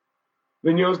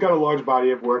 Vigneault's got a large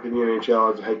body of work in the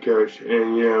NHL as a head coach,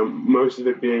 and most of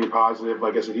it being positive.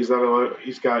 Like I said, he's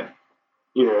got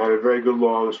had a very good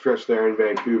long stretch there in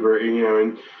Vancouver,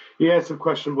 and he had some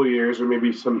questionable years or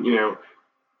maybe some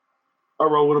a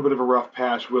little bit of a rough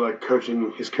patch with like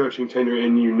his coaching tenure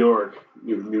in New York.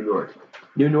 New York?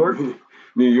 New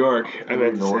York, I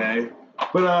meant to New York. say.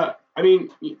 But I mean,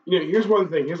 here's one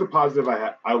thing. Here's a positive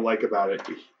I like about it.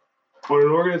 On an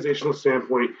organizational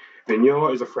standpoint,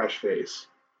 Vigneault is a fresh face.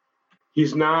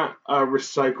 He's not a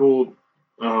recycled.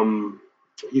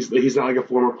 He's not like a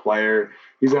former player.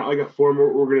 He's not like a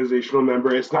former organizational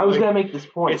member. It's not. I was going to make this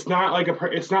point. It's not like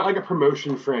a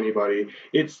promotion for anybody.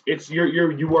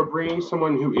 You are bringing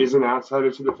someone who is an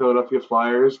outsider to the Philadelphia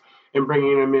Flyers and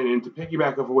bringing them in. And to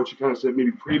piggyback off of what you kind of said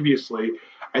maybe previously,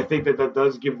 I think that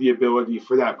does give the ability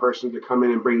for that person to come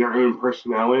in and bring their own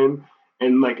personnel in,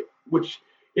 and which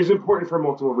is important for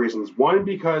multiple reasons. One,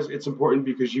 because it's important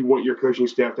because you want your coaching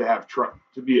staff to have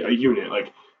to be a unit,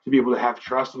 like to be able to have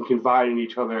trust and confide in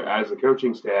each other as a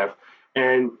coaching staff,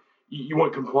 and you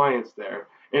want compliance there.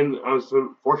 And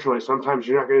unfortunately, sometimes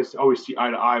you're not going to always see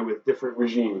eye to eye with different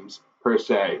regimes per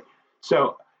se.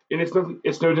 So, and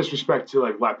it's no disrespect to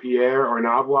like Lapierre or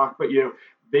Knobloch, but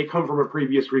they come from a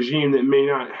previous regime that may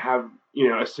not have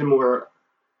a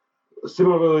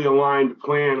similarly aligned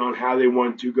plan on how they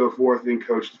want to go forth and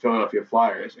coach the Philadelphia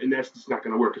Flyers, and that's just not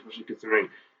going to work, especially considering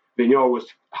Vigneault was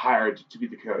hired to be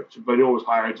the coach. Vigneault was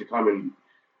hired to come and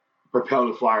propel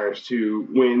the Flyers to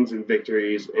wins and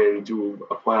victories and to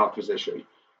a playoff position.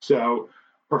 So,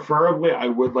 preferably, I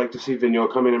would like to see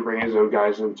Vigneault come in and bring his own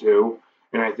guys in too.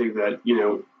 And I think that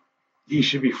he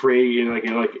should be free and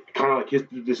kind of like his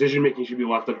decision making should be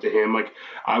left up to him. Like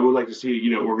I would like to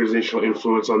see organizational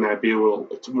influence on that be a little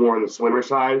more on the slimmer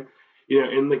side.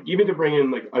 And like even to bring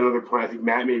in like another point, I think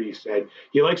Matt maybe said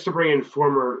he likes to bring in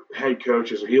former head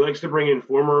coaches. He likes to bring in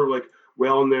former like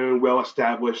well-known,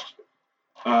 well-established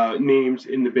names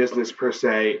in the business per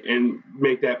se, and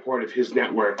make that part of his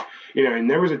network. And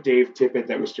there was a Dave Tippett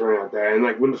that was thrown out there, and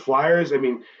like when the Flyers, I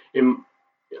mean, in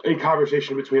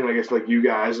conversation between I guess like you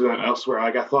guys and elsewhere,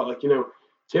 like I thought like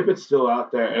Tippett's still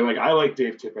out there, and like I like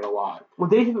Dave Tippett a lot. Well,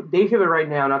 Dave Tippett right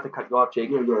now, not to cut you off, Jake.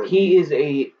 Yeah, go ahead. He is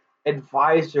a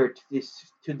advisor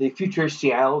to the future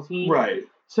Seattle team. Right.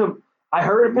 So I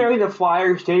heard apparently the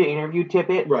Flyers did interview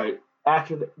Tippett. Right.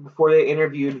 Before they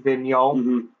interviewed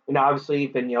Vigneault, and obviously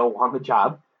Vigneault won the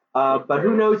job. But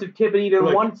who knows if Tippett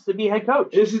even wants to be head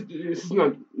coach? This is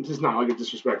not like a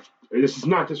disrespect. This is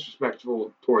not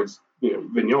disrespectful towards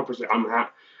Vigneault per se. Am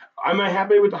I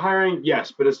happy with the hiring?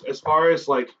 Yes, but as far as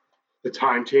like the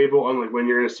timetable on like when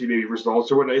you're going to see maybe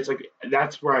results or whatnot, it's like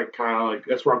that's where I'm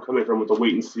coming from with the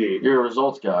wait and see. You're a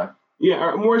results guy.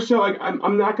 Yeah, more so like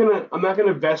I'm not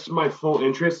gonna vest my full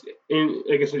interest in,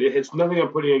 like I said, it's nothing I'm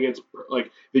putting against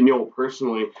like Vigneault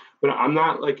personally, but I'm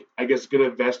not like I guess gonna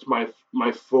vest my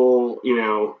full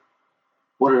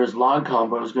What are his line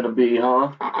combos gonna be,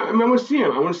 huh? I want to see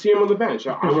him. I want to see him on the bench.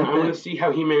 I want to see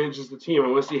how he manages the team. I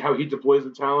want to see how he deploys the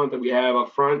talent that we have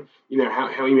up front.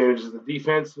 How he manages the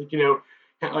defense.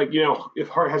 If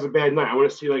Hart has a bad night, I want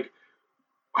to see like.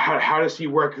 How does he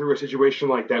work through a situation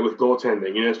like that with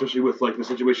goaltending? Especially with like the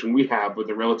situation we have with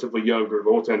a relatively younger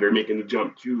goaltender making the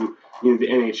jump to the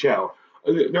NHL.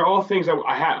 They're all things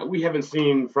that we haven't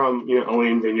seen from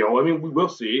Alain Vigneault. I mean, we will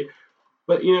see,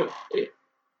 but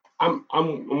I'm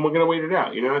gonna wait it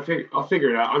out. I'll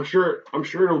figure it out. I'm sure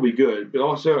it'll be good. But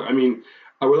also, I mean,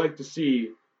 I would like to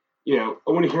see. I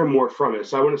want to hear more from it.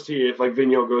 So I want to see if like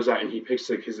Vigneault goes out and he picks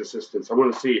like his assistants. I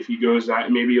want to see if he goes out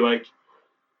and maybe like.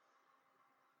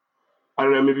 I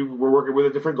don't know, maybe we're working with a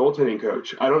different goaltending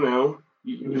coach. I don't know.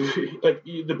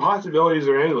 The possibilities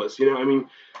are endless. I mean,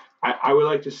 I would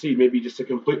like to see maybe just a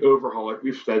complete overhaul, like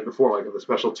we've said before, like of the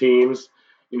special teams,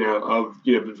 of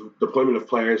the deployment of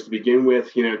players to begin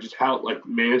with, just how like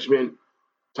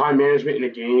time management in a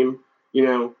game,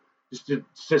 just a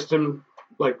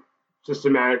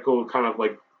systematical kind of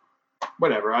like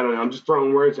whatever. I don't know. I'm just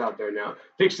throwing words out there now.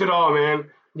 Fix it all, man.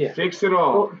 Yeah. Fix it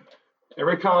all. Well,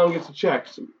 every column gets a check.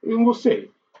 So, I mean, we'll see.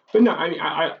 But no, I mean,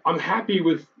 I'm happy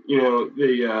with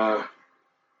the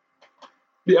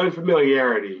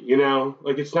unfamiliarity.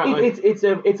 Like it's not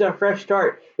it's a fresh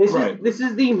start. This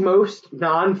is the most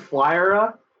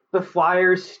non-Flyer the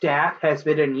Flyers staff has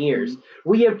been in years.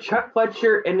 We have Chuck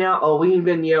Fletcher and now Alain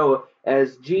Vigneault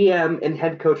as GM and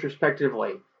head coach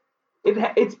respectively.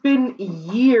 It's been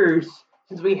years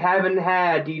since we haven't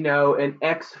had an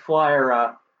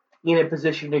ex-Flyer in a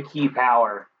position to key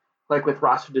power, like with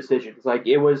roster decisions. Like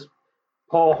it was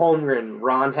Paul Holmgren,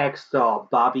 Ron Hextall,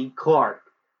 Bobby Clark,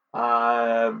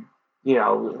 the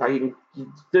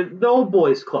old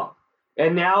boys club.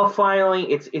 And now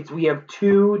finally we have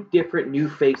two different new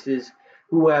faces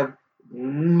who have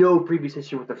no previous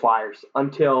history with the Flyers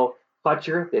until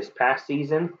Fletcher this past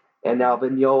season and now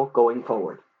Vigneault going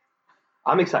forward.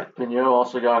 I'm excited. Vigneault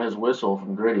also got his whistle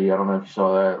from Gritty. I don't know if you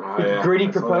saw that. Oh, yeah. Gritty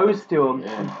proposed to him.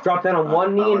 Yeah. Dropped down on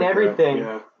one knee and everything.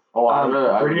 Yeah.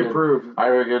 Oh, Gritty approved. I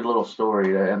have a good little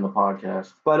story to end the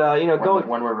podcast. But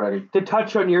when we're ready. To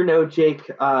touch on your note, Jake,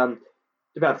 about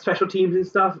special teams and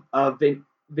stuff,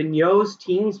 Vigneault's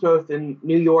teams, both in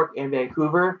New York and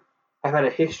Vancouver, have had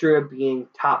a history of being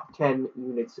top 10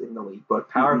 units in the league, both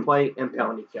power play and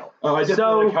penalty kill. I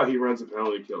definitely like how he runs the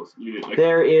penalty kills unit. Like,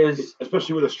 there is,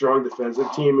 especially with a strong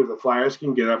defensive team, if the Flyers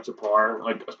can get up to par,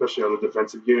 like especially on the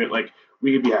defensive unit, like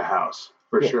we could be a house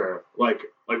for sure. Like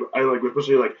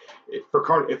especially like if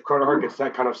Carter Hart gets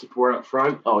that kind of support up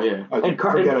front. Oh yeah,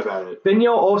 forget about it.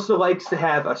 Vigneault also likes to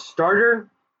have a starter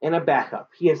and a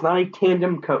backup. He is not a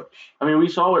tandem coach. I mean, we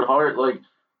saw what Hart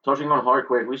touching on Hart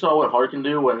quick, we saw what Hart can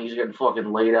do when he's getting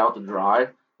fucking laid out to dry.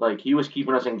 Like, he was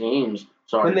keeping us in games.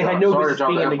 When they had no business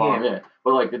being in the game. Yeah.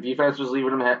 But, like, the defense was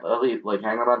leaving him, hanging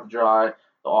out to dry.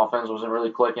 The offense wasn't really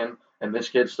clicking. And this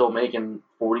kid's still making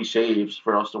 40 saves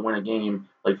for us to win a game.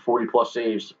 Like, 40-plus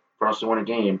saves for us to win a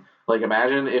game. Like,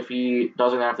 imagine if he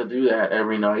doesn't have to do that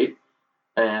every night.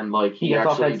 And, like, he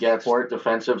actually gets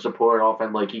defensive support,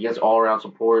 he gets all-around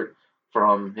support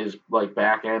from his, like,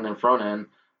 back end and front end.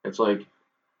 It's like,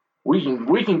 we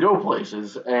can go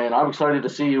places, and I'm excited to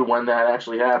see when that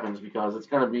actually happens because it's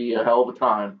going to be a hell of a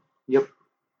time. Yep.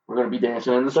 We're going to be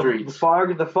dancing in the streets. The fog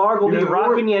will be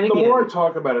rocking yet again. The more I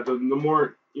talk about it, the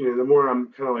more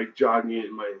I'm kind of like jogging it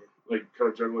in my like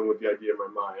kind of juggling with the idea in my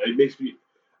mind. It makes me,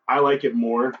 I like it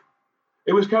more.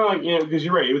 It was kind of like, because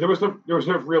you're right. There was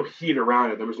no real heat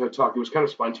around it. There was no talk. It was kind of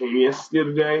spontaneous the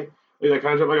other day. Like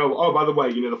kind of like, oh, by the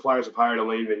way, the Flyers have hired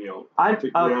Alain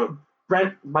Vigneault.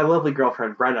 Brent, my lovely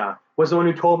girlfriend Brenna, was the one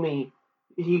who told me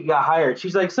he got hired.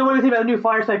 She's like, so what do you think about the new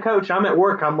Flyers head coach? I'm at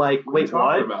work. I'm like, wait,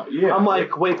 what? Yeah, I'm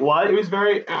like, wait, what? It was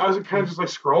I was kind of just like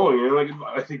scrolling, and like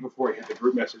I think before I hit the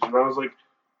group message, and I was like,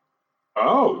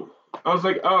 oh,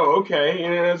 okay,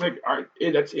 and I was like, all right,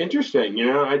 that's interesting,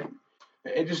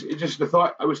 It just the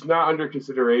thought I was not under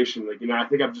consideration. Like I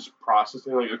think I'm just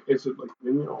processing. Like okay, so like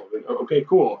okay,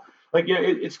 cool. Like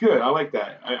it's good. I like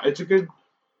that. It's a good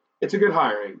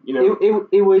hiring.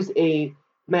 It was a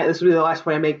Matt. This will be the last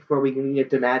point I make before we can get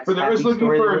to Matt's. For those looking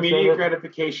for immediate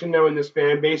gratification, though, in this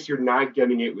fan base, you're not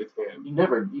getting it with him. You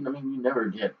never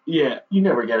get. Yeah. You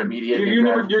never get immediate. You're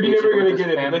never gonna get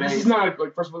it. Like, this is not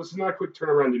like, first of all, this is not a quick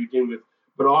turnaround to begin with,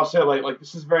 but also like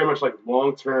this is very much like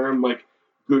long term, like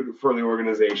good for the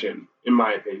organization, in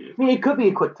my opinion. I mean, it could be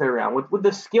a quick turnaround with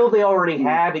the skill they already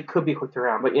have. It could be a quick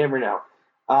turnaround, but you never know.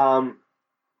 Well,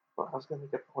 I was gonna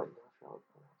make a point.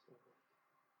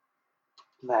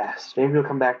 Last. Maybe it'll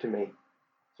come back to me.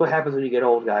 That's what happens when you get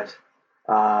old, guys.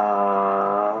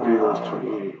 I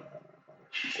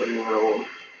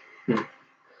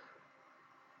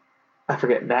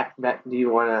forget. Matt, do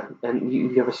you want to? And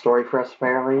you have a story for us,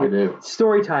 apparently? I do.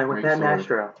 Story time with Matt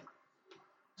Mastro.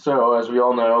 So, as we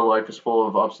all know, life is full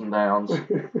of ups and downs,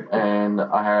 and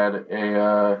I had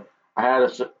a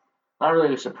not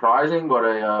really a surprising, but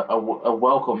a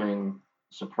welcoming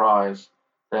surprise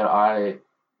that I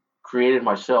created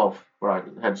myself, where I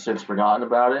had since forgotten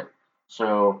about it.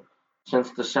 So since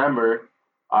December,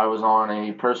 I was on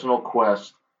a personal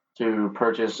quest to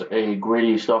purchase a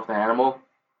Gritty stuffed animal.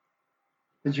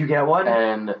 Did you get one?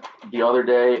 And the other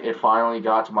day, it finally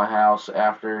got to my house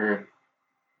after.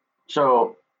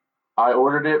 So I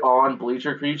ordered it on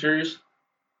Bleacher Creatures,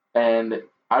 and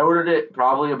I ordered it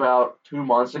probably about 2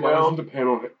 months ago. Why doesn't the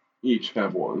panel each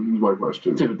have one? Is my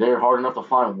question. Dude, they're hard enough to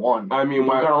find one. I mean, you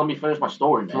gotta let me finish my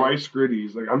story, man. Thrice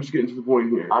Gritties. Like, I'm just getting to the point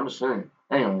here. I'm just saying.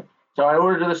 Anyway, so I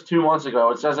ordered this 2 months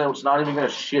ago. It says that it's not even gonna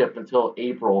ship until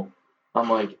April. I'm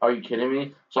like, are you kidding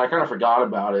me? So I kind of forgot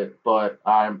about it, but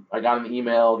I got an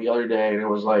email the other day, and it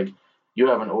was like, you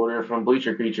have an order from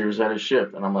Bleacher Creatures that is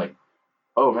shipped. And I'm like,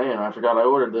 oh man, I forgot I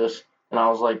ordered this. And I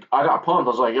was like, I got pumped.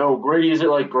 I was like, yo,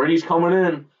 Grady's coming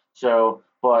in. So,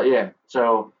 but yeah,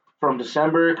 so from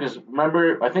December, because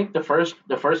remember, I think the first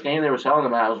game they were selling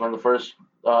them at was when the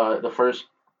first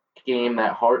game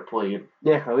that Hart played.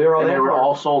 Yeah, they were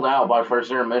all sold out by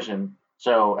first intermission.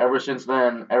 So ever since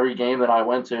then, every game that I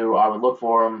went to, I would look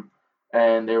for them,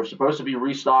 and they were supposed to be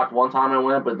restocked one time I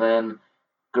went, but then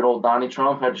good old Donnie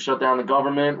Trump had to shut down the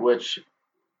government, which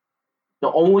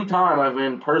the only time I've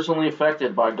been personally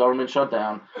affected by government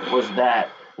shutdown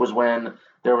was when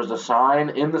there was a sign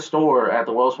in the store at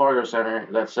the Wells Fargo Center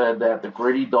that said that the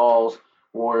Gritty dolls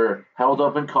were held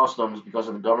up in customs because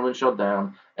of the government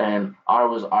shutdown, and I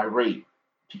was irate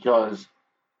because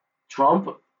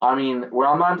Trump, I mean,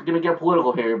 I'm not going to get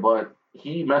political here, but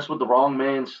he messed with the wrong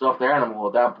man's stuffed animal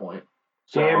at that point.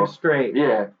 So, damn straight.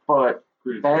 Yeah, but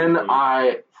then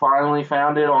I finally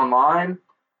found it online,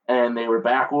 and they were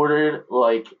back ordered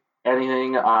like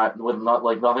anything with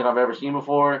nothing I've ever seen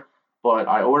before. But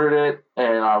I ordered it,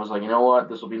 and I was like, you know what,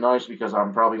 this will be nice because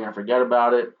I'm probably gonna forget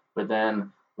about it. But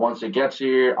then once it gets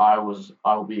here, I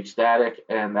will be ecstatic,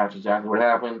 and that's exactly what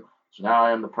happened. So now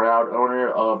I am the proud owner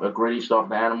of a Gritty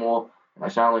stuffed animal, and I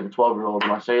sound like a 12-year-old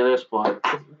when I say this, but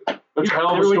it's a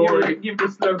hell of a story. Give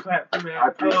this no clap for me. I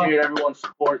appreciate everyone's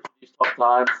support through these tough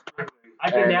times. I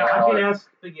can ask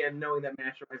again, knowing that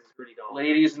Master has his Gritty doll.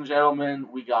 Ladies and gentlemen,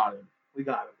 we got him.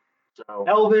 So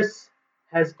Elvis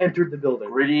has entered the building.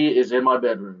 Gritty is in my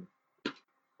bedroom.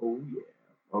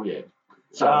 Oh yeah.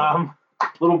 So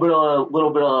little bit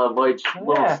of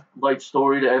light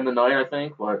story to end the night, I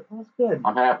think, but that's good.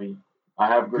 I'm happy. I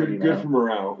have Gritty. Good for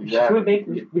morale.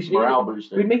 Exactly. We should morale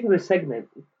booster. We'd make it a segment.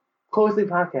 Close the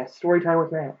podcast. Story time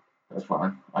with Matt. That's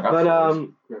fine. I got stories.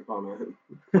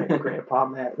 Grandpa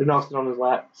Matt. They're not sitting on his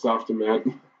lap. Soft to Matt.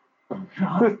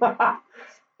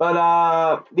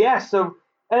 But yeah, so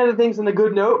other things on the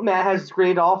good note, Matt has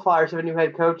graded all Flyers have a new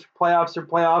head coach. Playoffs are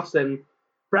playoffs, and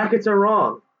brackets are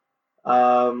wrong.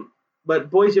 But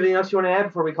boys, anything else you want to add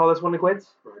before we call this one to quits?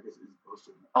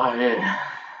 Oh yeah,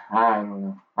 I don't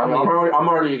know. I'm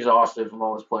already exhausted from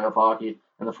all this playoff hockey,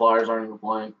 and the Flyers aren't even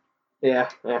playing. Yeah.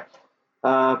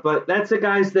 But that's it,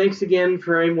 guys. Thanks again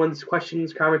for anyone's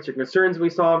questions, comments, or concerns we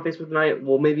saw on Facebook tonight.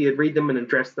 We'll maybe read them and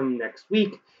address them next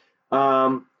week.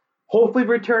 hopefully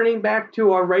returning back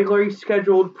to our regularly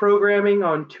scheduled programming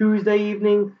on Tuesday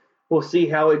evening. We'll see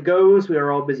how it goes. We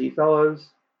are all busy fellows.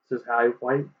 This is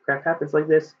why crap happens like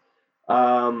this.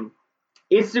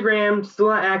 Instagram, still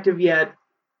not active yet.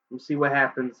 We'll see what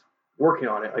happens. Working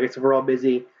on it. Like I said, we're all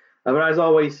busy. But as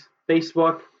always,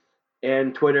 Facebook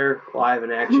and Twitter, live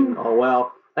in action, all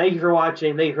well. Thank you for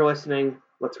watching. Thank you for listening.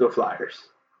 Let's go Flyers.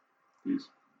 Peace.